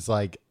because,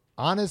 like,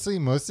 honestly,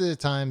 most of the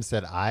times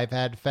that I've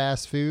had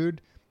fast food,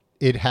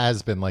 it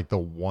has been like the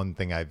one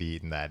thing I've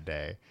eaten that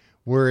day.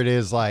 Where it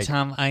is like...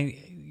 Tom,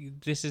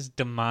 this is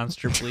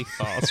demonstrably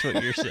false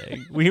what you're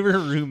saying. We were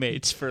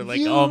roommates for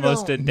like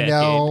almost a decade.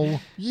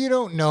 No, you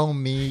don't know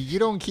me. You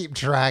don't keep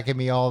track of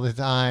me all the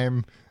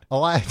time. A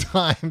lot of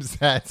times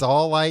that's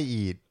all I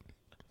eat.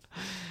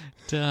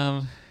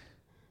 Tom.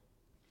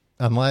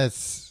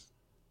 Unless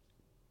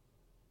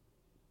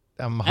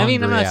I'm hungry. I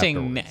mean, I'm not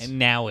afterwards. saying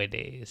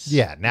nowadays.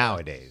 Yeah,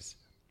 nowadays.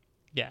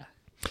 Yeah.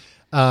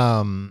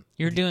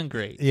 You're doing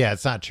great. Yeah,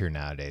 it's not true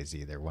nowadays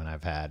either. When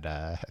I've had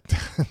the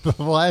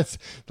last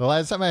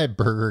time I had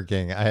Burger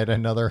King, I had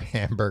another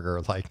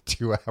hamburger like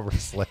 2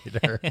 hours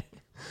later.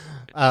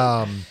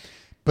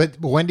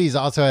 But Wendy's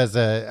also has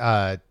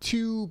a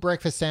 2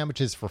 breakfast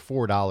sandwiches for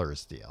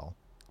 $4 deal.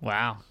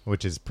 Wow,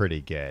 which is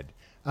pretty good.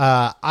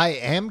 I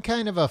am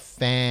kind of a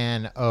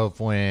fan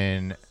of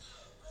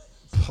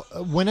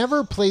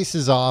whenever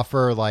places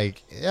offer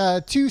like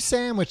 2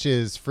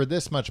 sandwiches for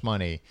this much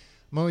money.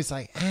 I'm always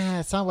like,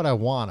 it's not what I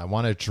want. I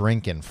want a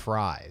drink and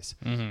fries.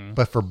 Mm-hmm.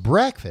 But for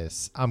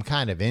breakfast, I'm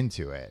kind of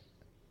into it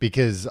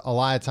because a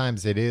lot of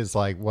times it is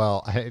like,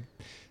 well,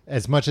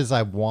 as much as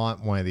I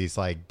want one of these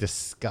like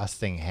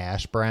disgusting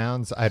hash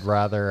browns, I'd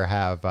rather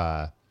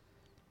have,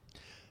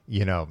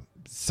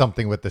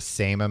 something with the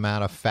same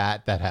amount of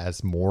fat that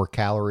has more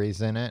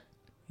calories in it.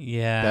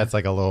 Yeah. That's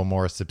like a little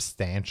more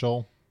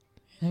substantial.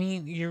 I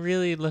mean, you're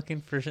really looking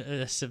for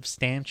a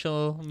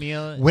substantial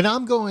meal. When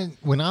I'm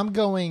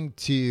going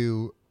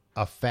to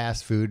a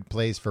fast food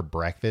place for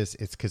breakfast,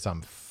 it's because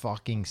I'm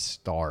fucking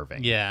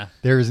starving. Yeah.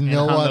 There's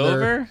no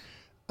hungover?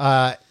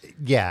 other.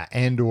 Yeah,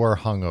 and or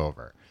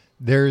hungover.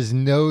 There's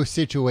no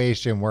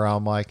situation where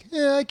I'm like,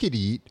 I could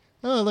eat.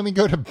 Oh, let me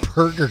go to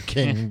Burger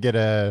King and get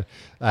a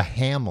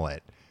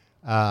Hamlet.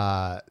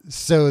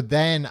 So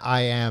then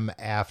I am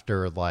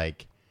after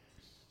like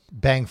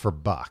bang for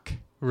buck.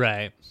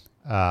 Right.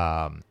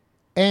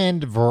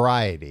 And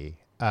variety.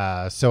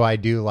 So I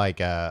do like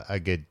a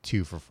good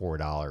 2 for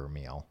 $4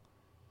 meal.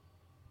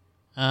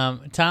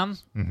 Tom?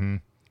 Mm-hmm.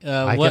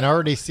 I can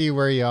already see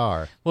where you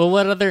are. Well,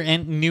 what other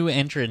new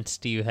entrants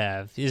do you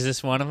have? Is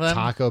this one of them?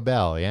 Taco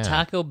Bell, yeah.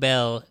 Taco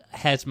Bell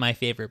has my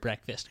favorite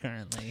breakfast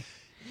currently.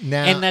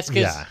 Now, and that's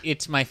because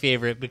it's my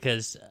favorite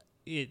because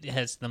it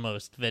has the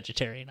most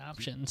vegetarian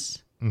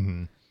options.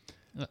 Mm-hmm.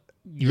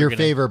 Your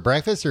favorite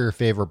breakfast or your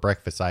favorite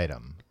breakfast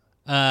item?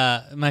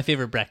 My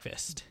favorite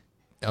breakfast.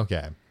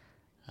 Okay.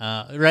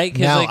 Right?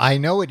 Now, I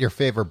know what your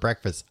favorite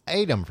breakfast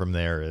item from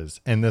there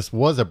is, and this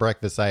was a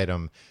breakfast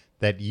item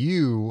that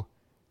you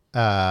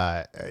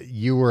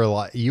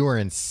were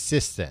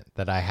insistent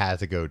that I had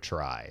to go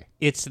try.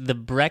 It's the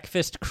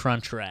breakfast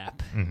crunch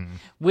wrap,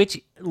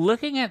 which,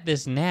 looking at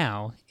this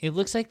now, it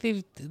looks like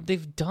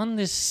they've done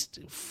this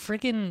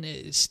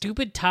friggin'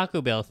 stupid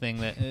Taco Bell thing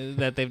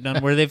that they've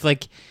done where they've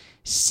like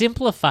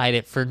simplified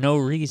it for no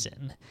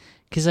reason.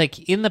 Because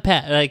like in the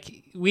past,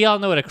 like we all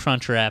know what a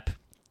crunch wrap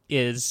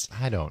is.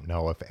 I don't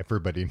know if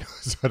everybody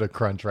knows what a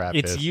crunch wrap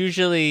is. It's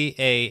usually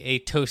a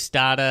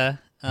tostada.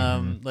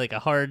 Like a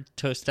hard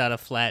tostada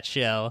flat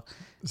shell.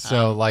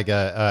 So like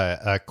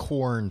a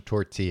corn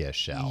tortilla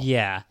shell.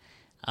 Yeah.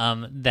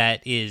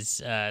 that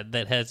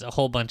has a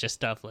whole bunch of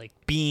stuff like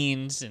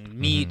beans and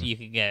meat. You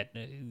can get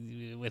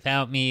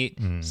without meat,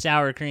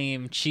 sour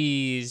cream,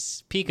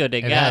 cheese, pico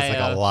de gallo. It has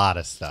like a lot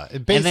of stuff.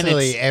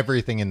 Basically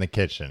everything in the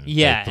kitchen.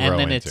 Yeah, they throw and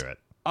then into it's it.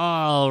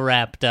 all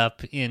wrapped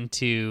up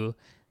into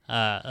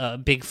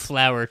big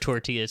flour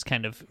tortillas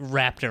kind of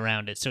wrapped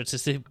around it. So it's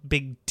just a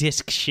big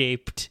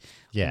disc-shaped,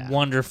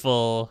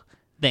 wonderful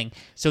thing.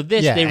 So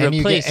this, they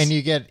replace...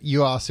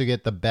 You also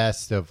get the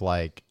best of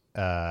like,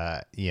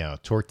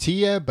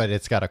 tortilla, but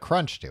it's got a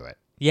crunch to it.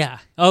 Yeah.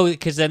 Oh,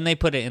 because then they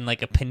put it in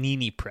like a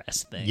panini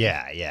press thing.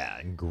 Yeah,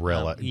 and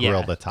grill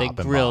the top and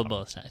grill bottom.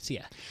 both sides,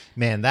 yeah.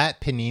 Man, that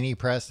panini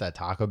press that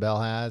Taco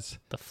Bell has,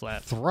 the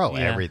flat. Throw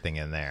everything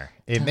in there.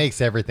 It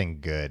makes everything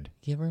good.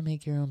 You ever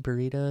make your own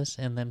burritos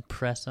and then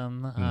press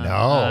them?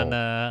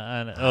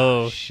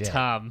 No. Shit.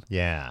 Tom.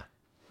 Yeah.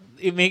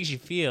 It makes you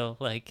feel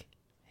like,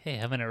 hey,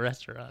 I'm in a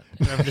restaurant.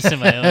 And I'm just in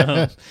my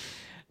own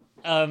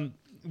home.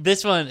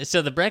 This one,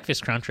 so the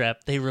breakfast crunch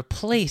wrap, they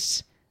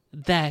replace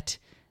that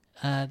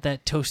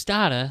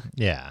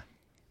tostada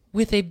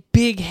with a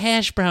big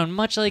hash brown,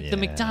 much like the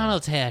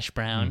McDonald's hash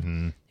brown.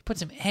 Mm-hmm. They put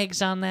some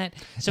eggs on that.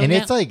 So and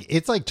it's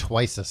like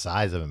twice the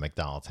size of a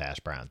McDonald's hash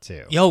brown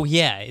too. Oh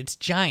yeah, it's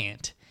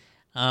giant.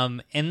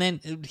 And then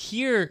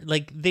here,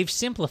 like, they've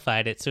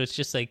simplified it, so it's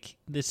just like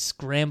this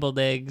scrambled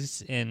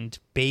eggs and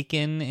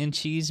bacon and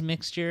cheese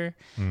mixture.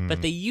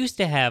 But they used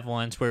to have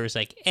ones where it was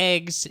like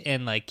eggs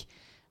and like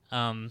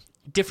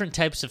different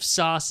types of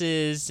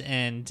sauces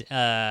and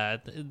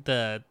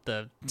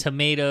the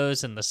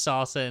tomatoes and the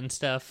salsa and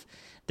stuff.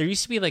 There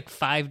used to be like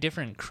 5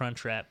 different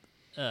crunch wrap,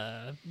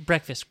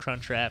 breakfast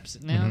crunch wraps.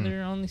 Now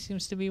there only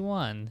seems to be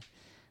one.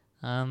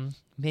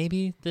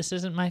 Maybe this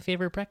isn't my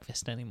favorite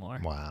breakfast anymore.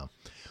 Wow.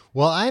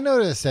 Well, I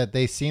noticed that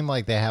they seem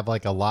like they have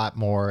like a lot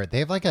more. They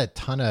have like a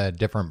ton of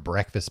different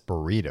breakfast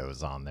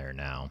burritos on there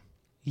now.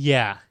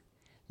 Yeah.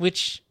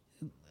 Which,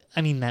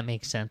 I mean, that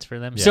makes sense for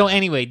them. Yeah. So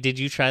anyway, did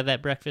you try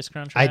that breakfast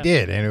crunch wrap? I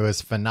did, and it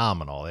was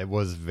phenomenal. It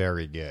was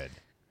very good.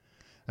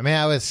 I mean,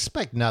 I would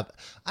expect nothing.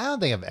 I don't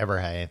think I've ever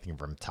had anything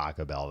from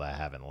Taco Bell that I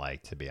haven't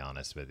liked, to be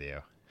honest with you.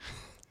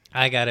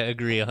 I gotta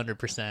agree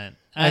 100%.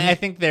 I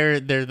think they're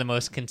the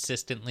most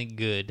consistently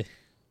good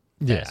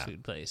fast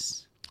food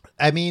place.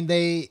 I mean,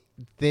 they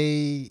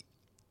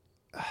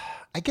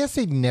I guess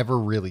they never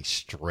really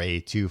stray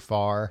too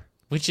far.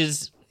 Which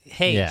is,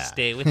 hey,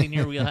 stay within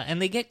your wheelhouse.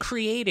 And they get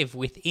creative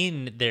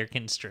within their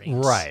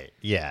constraints. Right.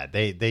 Yeah.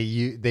 They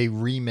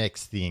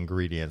remix the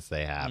ingredients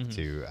they have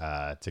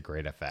to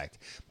great effect.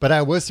 But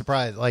I was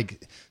surprised.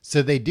 Like,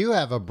 so they do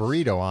have a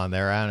burrito on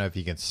there. I don't know if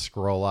you can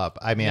scroll up.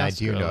 I mean, I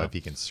do know if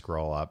you can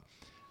scroll up.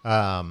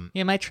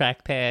 Yeah, my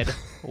trackpad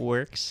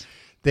works.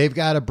 They've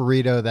got a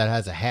burrito that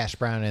has a hash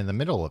brown in the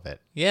middle of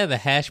it. Yeah, the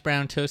hash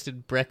brown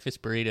toasted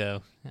breakfast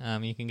burrito.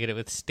 You can get it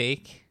with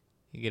steak.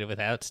 You get it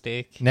without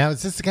steak. Now,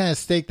 is this the kind of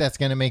steak that's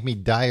going to make me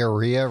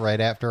diarrhea right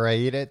after I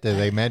eat it? Did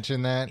they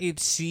mention that? It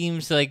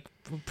seems like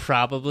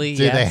probably,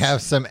 Do they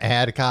have some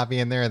ad copy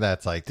in there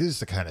that's like, this is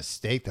the kind of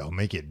steak that'll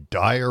make you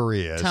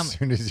diarrhea as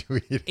soon as you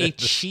eat it? A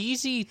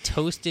cheesy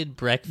toasted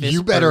breakfast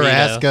You better burrito.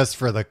 ask us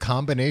for the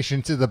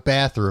combination to the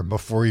bathroom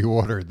before you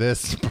order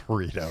this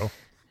burrito.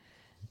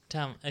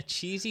 Tom, a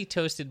cheesy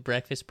toasted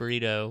breakfast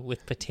burrito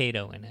with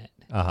potato in it.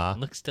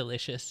 Looks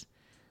delicious.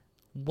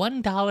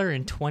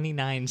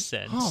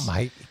 $1.29. Oh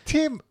my,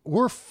 Tim,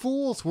 we're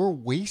fools. We're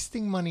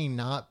wasting money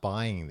not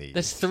buying these.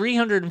 That's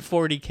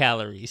 340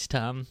 calories,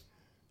 Tom.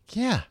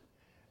 Yeah.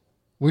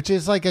 Which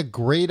is like a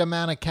great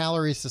amount of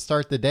calories to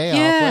start the day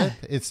off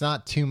with. It's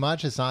not too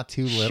much. It's not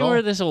too little.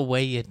 Sure, this will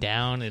weigh you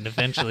down and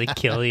eventually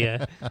kill you.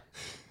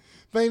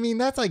 But I mean,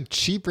 that's like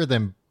cheaper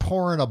than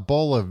pouring a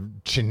bowl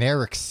of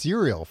generic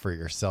cereal for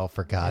yourself,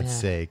 for God's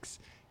sakes.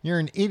 You're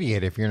an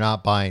idiot if you're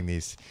not buying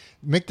these.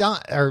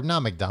 Not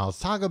McDonald's,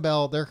 Taco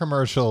Bell, their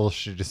commercials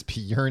should just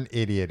be, you're an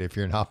idiot if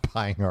you're not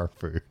buying our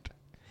food.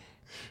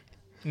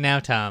 Now,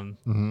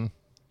 Tom,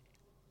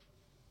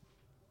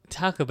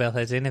 Taco Bell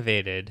has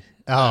innovated.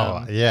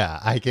 Oh, yeah.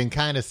 I can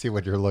kind of see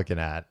what you're looking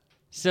at.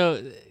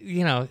 So,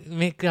 you know,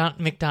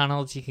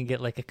 McDonald's, you can get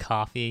like a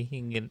coffee.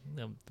 You can get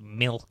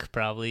milk,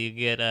 probably. You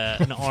get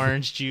an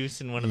orange juice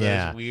and one of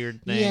those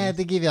weird things. Yeah,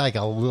 they give you like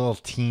a little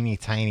teeny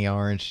tiny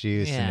orange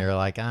juice, and you're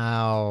like,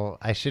 oh,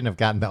 I shouldn't have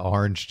gotten the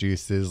orange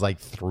juice. There's like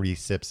 3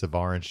 sips of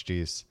orange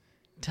juice.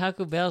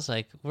 Taco Bell's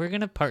like, we're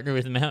going to partner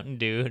with Mountain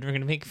Dew, and we're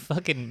going to make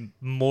fucking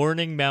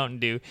morning Mountain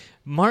Dew.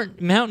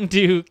 Mountain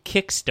Dew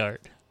Kickstart.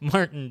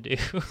 Mountain Dew.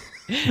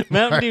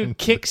 Mountain Dew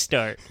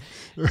Kickstart.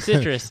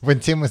 Citrus. When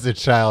Tim was a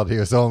child, he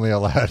was only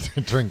allowed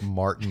to drink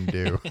Mountain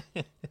Dew.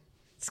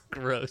 It's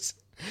gross.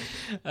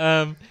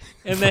 And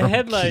the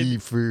headline Key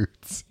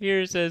Foods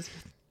here says,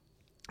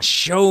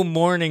 show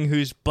morning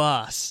who's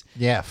boss.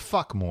 Yeah,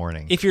 fuck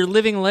morning. If you're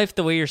living life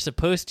the way you're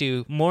supposed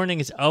to, morning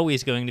is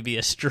always going to be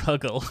a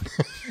struggle.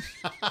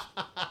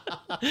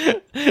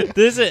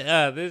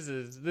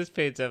 This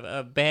paints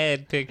a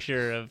bad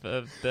picture of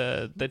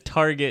the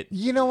Target.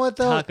 You know what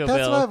though? Taco That's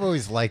Bell. what I've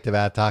always liked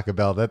about Taco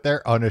Bell, that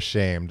they're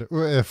unashamed.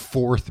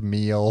 Fourth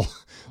meal,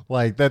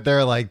 like that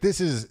they're like,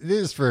 this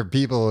is for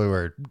people who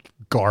are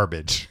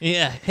garbage.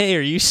 Yeah. Hey,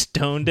 are you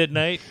stoned at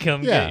night?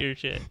 Come Yeah. get your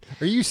shit.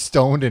 Are you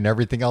stoned and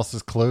everything else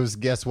is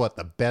closed? Guess what?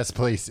 The best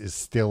place is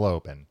still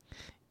open.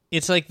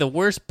 It's like the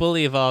worst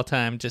bully of all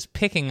time, just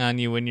picking on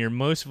you when you're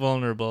most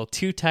vulnerable,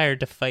 too tired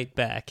to fight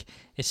back,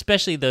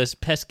 especially those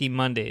pesky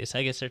Mondays.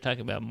 I guess they're talking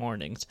about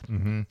mornings.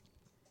 Mm-hmm.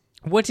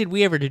 What did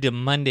we ever do to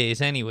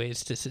Mondays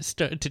anyways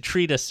to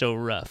treat us so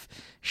rough?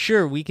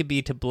 Sure, we could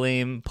be to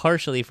blame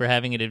partially for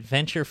having an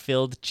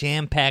adventure-filled,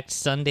 jam-packed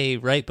Sunday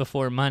right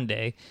before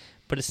Monday,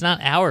 but it's not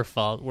our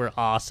fault. We're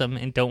awesome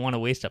and don't want to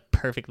waste a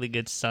perfectly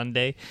good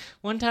Sunday.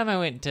 One time I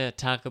went to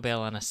Taco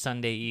Bell on a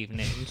Sunday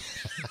evening.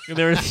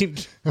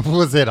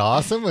 Was it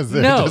awesome? Was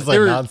it No, just like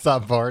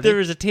nonstop party? There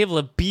was a table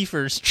of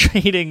beefers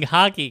trading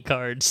hockey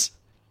cards.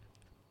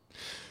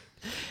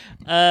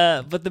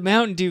 But the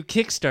Mountain Dew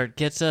Kickstart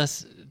gets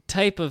us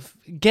type of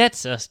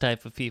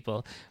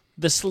people.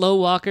 The slow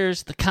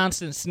walkers, the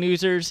constant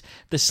snoozers,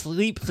 the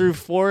sleep through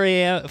 4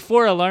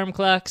 alarm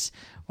clocks,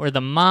 or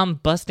the mom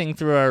busting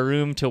through our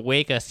room to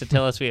wake us to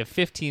tell us we have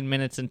 15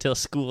 minutes until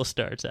school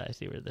starts. I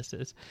see where this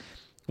is.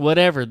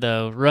 Whatever,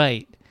 though,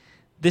 right.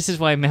 This is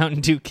why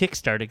Mountain Dew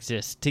Kickstart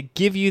exists, to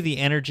give you the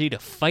energy to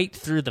fight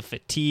through the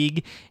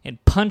fatigue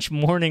and punch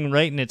morning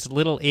right in its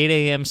little 8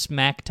 a.m.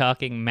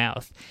 smack-talking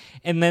mouth.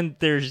 And then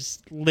there's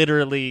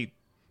literally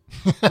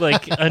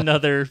like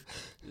another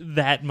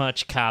that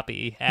much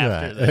copy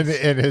after this.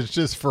 And it's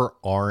just for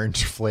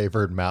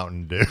orange-flavored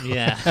Mountain Dew.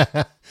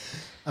 Yeah.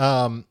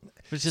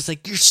 It's just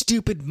like, your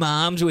stupid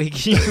mom's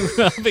waking you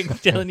up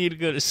and telling you to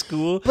go to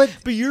school, but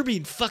you're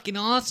being fucking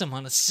awesome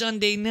on a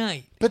Sunday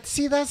night. But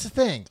see, that's the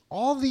thing.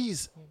 All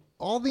these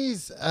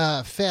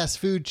fast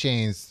food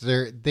chains,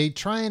 they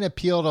try and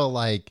appeal to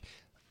like,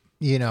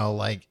 you know,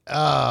 like,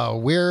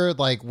 we're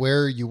like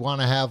where you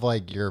want to have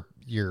like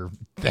your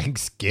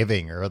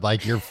Thanksgiving or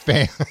like your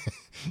family.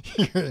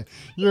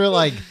 you're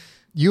like,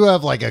 you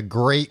have like a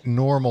great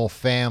normal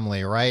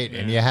family, right? Yeah.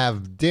 And you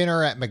have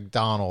dinner at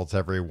McDonald's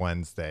every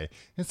Wednesday.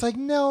 It's like,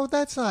 no,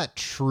 that's not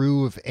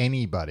true of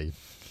anybody.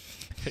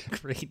 A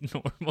great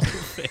normal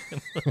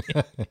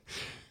family.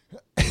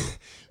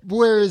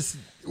 Whereas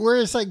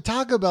like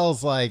Taco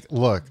Bell's like,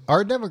 look,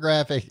 our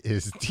demographic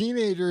is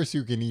teenagers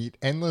who can eat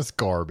endless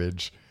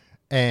garbage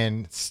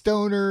and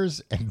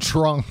stoners and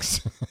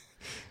drunks.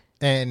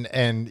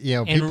 And you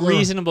know, and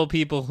reasonable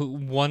people who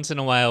once in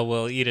a while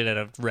will eat it at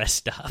a rest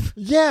stop.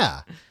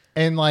 Yeah.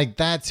 And like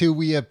that's who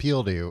we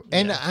appeal to.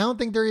 And yeah. I don't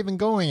think they're even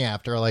going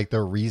after like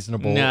the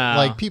reasonable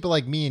like people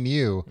like me and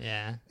you.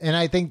 Yeah. And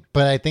I think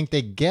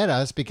they get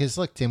us because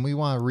look, Tim, we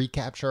want to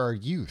recapture our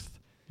youth.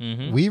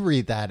 Mm-hmm. We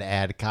read that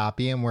ad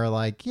copy and we're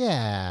like,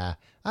 yeah,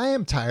 I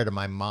am tired of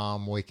my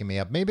mom waking me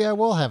up. Maybe I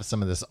will have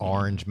some of this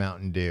orange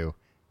Mountain Dew.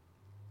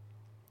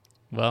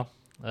 Well,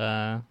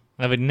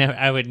 I would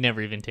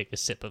never even take a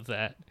sip of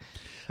that.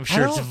 I'm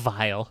sure it's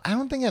vile. I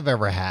don't think I've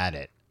ever had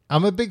it.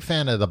 I'm a big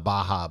fan of the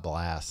Baja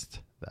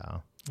Blast,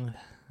 though.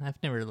 I've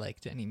never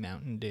liked any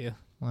Mountain Dew.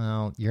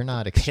 Well, you're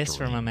not extreme. Piss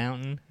from a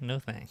mountain? No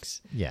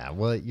thanks. Yeah,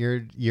 well,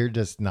 you're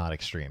just not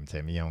extreme,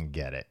 Tim. You don't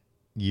get it.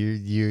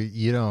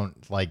 You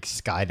don't like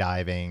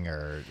skydiving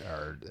or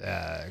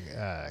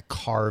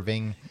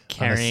carving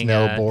carrying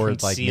on a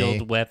snowboard like me.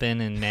 Concealed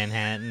weapon in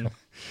Manhattan.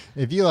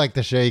 If you like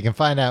the show, you can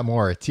find out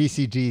more at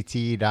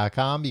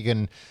tcgt.com. You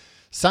can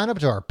sign up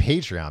to our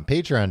Patreon,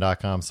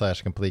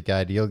 patreon.com/complete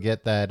guide. You'll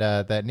get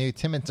that new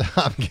Tim and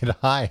Tom Get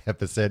High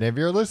episode. If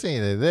you're listening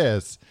to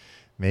this,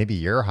 maybe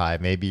you're high.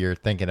 Maybe you're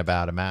thinking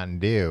about a Mountain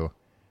Dew.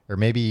 Or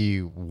maybe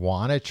you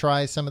want to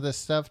try some of this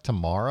stuff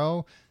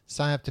tomorrow.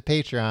 Sign up to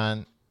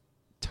Patreon.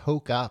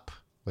 Toke up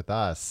with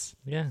us.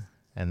 Yeah.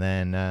 And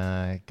then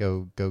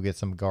go get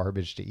some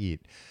garbage to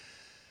eat.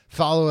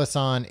 Follow us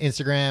on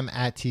Instagram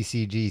at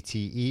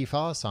TCGTE.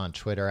 Follow us on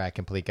Twitter at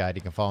Complete Guide.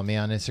 You can follow me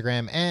on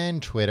Instagram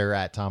and Twitter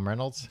at Tom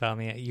Reynolds. Follow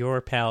me at Your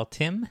Pal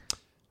Tim.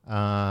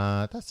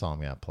 That's all I'm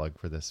going to plug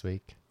for this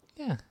week.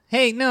 Yeah.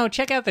 Hey, no,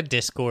 check out the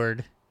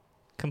Discord.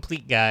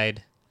 Complete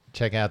Guide.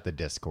 Check out the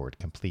Discord.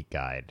 Complete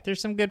Guide. There's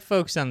some good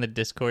folks on the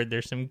Discord.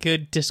 There's some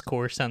good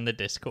discourse on the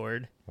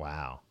Discord.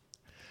 Wow.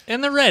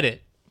 And the Reddit.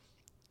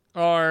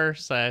 r/TCGTE.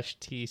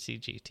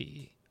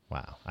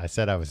 Wow. I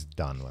said I was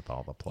done with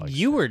all the plugs.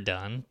 You were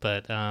done,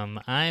 but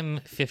I'm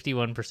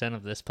 51%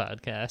 of this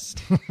podcast.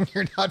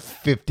 You're not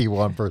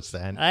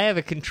 51%. I have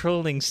a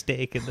controlling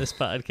stake in this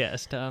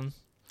podcast, Tom.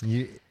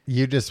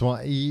 You just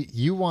want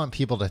you want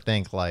people to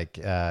think like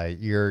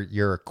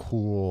you're a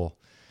cool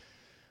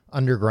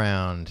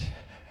underground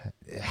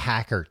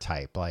hacker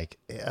type. Like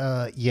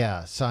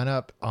yeah, sign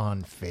up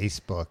on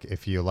Facebook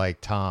if you like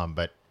Tom,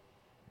 but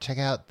check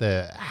out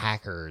the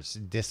hackers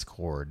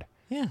Discord.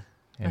 Yeah.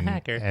 A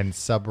hacker. And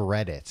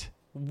subreddit.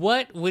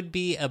 What would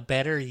be a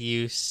better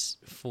use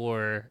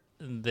for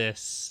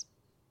this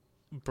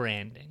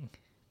branding,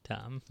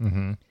 Tom?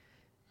 Mm-hmm.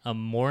 A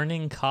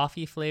morning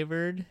coffee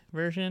flavored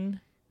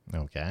version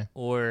Okay.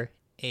 or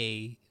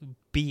a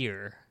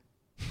beer?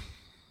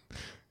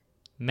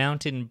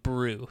 Mountain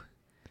Brew.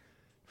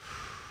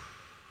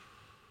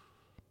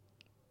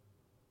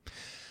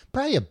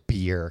 Probably a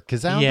beer,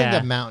 because I don't Yeah.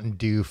 think a Mountain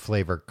Dew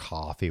flavored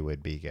coffee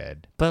would be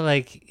good. But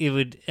like it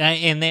would,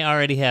 and they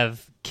already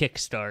have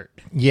Kickstart.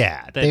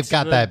 Yeah, they've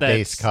got that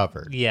base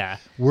covered. Yeah.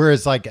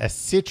 Whereas like a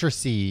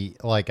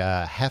citrusy, like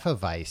a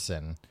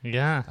Hefeweizen,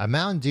 Yeah. a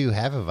Mountain Dew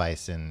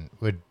Hefeweizen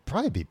would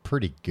probably be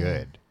pretty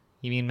good.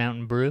 You mean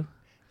Mountain Brew?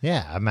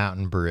 Yeah, a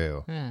Mountain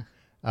Brew. Yeah.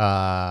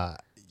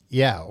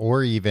 Yeah,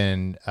 or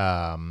even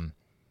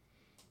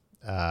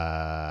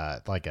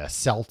like a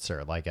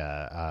seltzer, like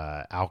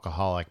a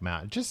alcoholic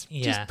Mountain. Just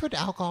put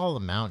alcohol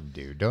in Mountain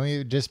Dew. Don't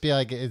you just be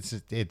like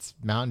it's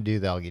Mountain Dew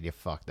that'll get you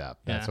fucked up.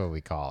 That's what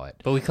we call it.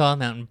 But we call it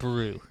Mountain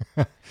Brew.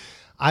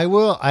 I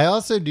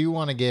also do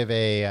want to give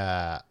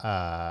an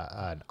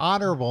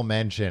honorable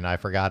mention. I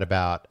forgot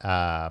about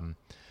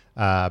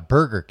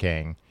Burger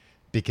King,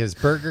 because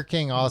Burger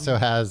King also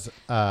has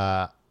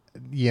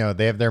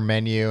they have their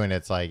menu, and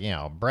it's like,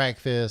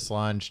 breakfast,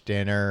 lunch,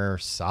 dinner,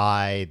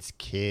 sides,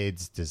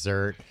 kids,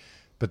 dessert.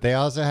 But they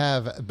also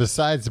have,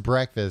 besides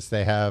breakfast,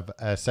 they have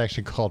a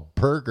section called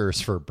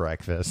burgers for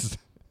breakfast.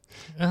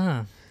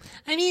 I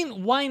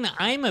mean, why not?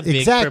 I'm a big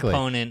Exactly.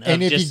 proponent of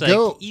And if just you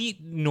go-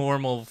 eat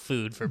normal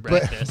food for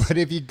breakfast. But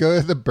if you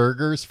go to the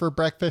burgers for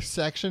breakfast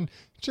section,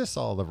 just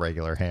all the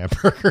regular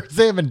hamburgers.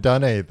 They haven't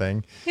done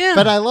anything. Yeah.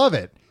 But I love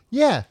it.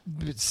 Yeah,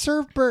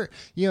 serve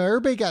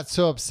everybody got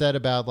so upset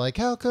about like,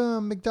 how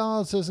come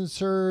McDonald's doesn't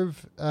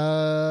serve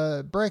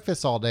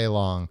breakfast all day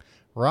long?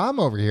 Where I'm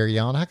over here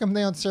yelling, how come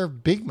they don't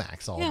serve Big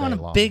Macs all day I want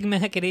a long? Big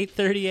Mac at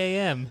 8:30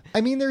 a.m.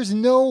 I mean, there's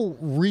no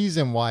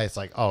reason why it's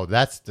like, oh,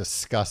 that's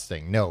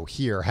disgusting. No,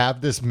 here,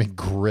 have this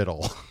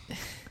McGriddle.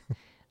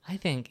 I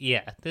think,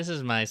 this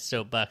is my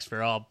soapbox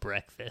for all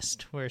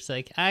breakfast, where it's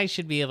like, I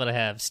should be able to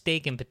have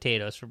steak and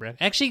potatoes for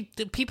breakfast. Actually,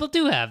 people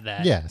do have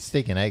that. Yeah,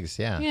 steak and eggs,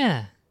 yeah.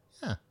 Yeah.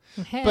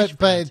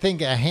 But I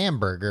think a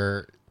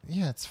hamburger,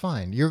 it's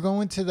fine. You're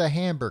going to the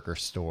hamburger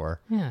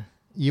store. Yeah.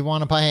 You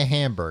want to buy a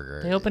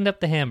hamburger. They opened up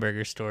the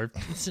hamburger store.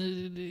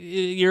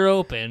 You're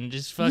open.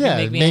 Just fucking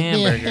make me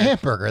a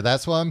hamburger.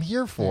 That's what I'm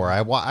here for.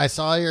 I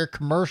saw your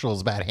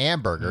commercials about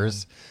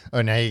hamburgers.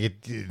 Oh, now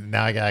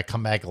I gotta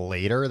come back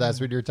later.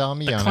 That's what you're telling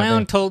me. The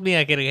clown told me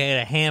I could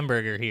get a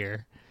hamburger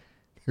here.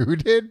 Who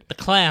did? The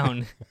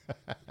clown.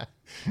 All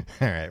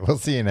right. We'll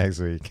see you next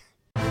week.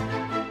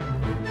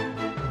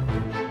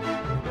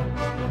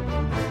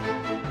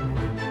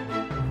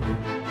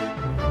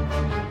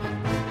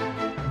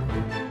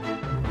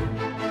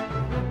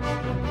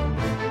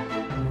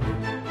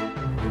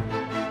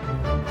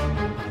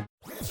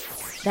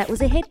 That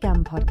was a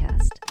HeadGum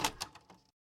podcast.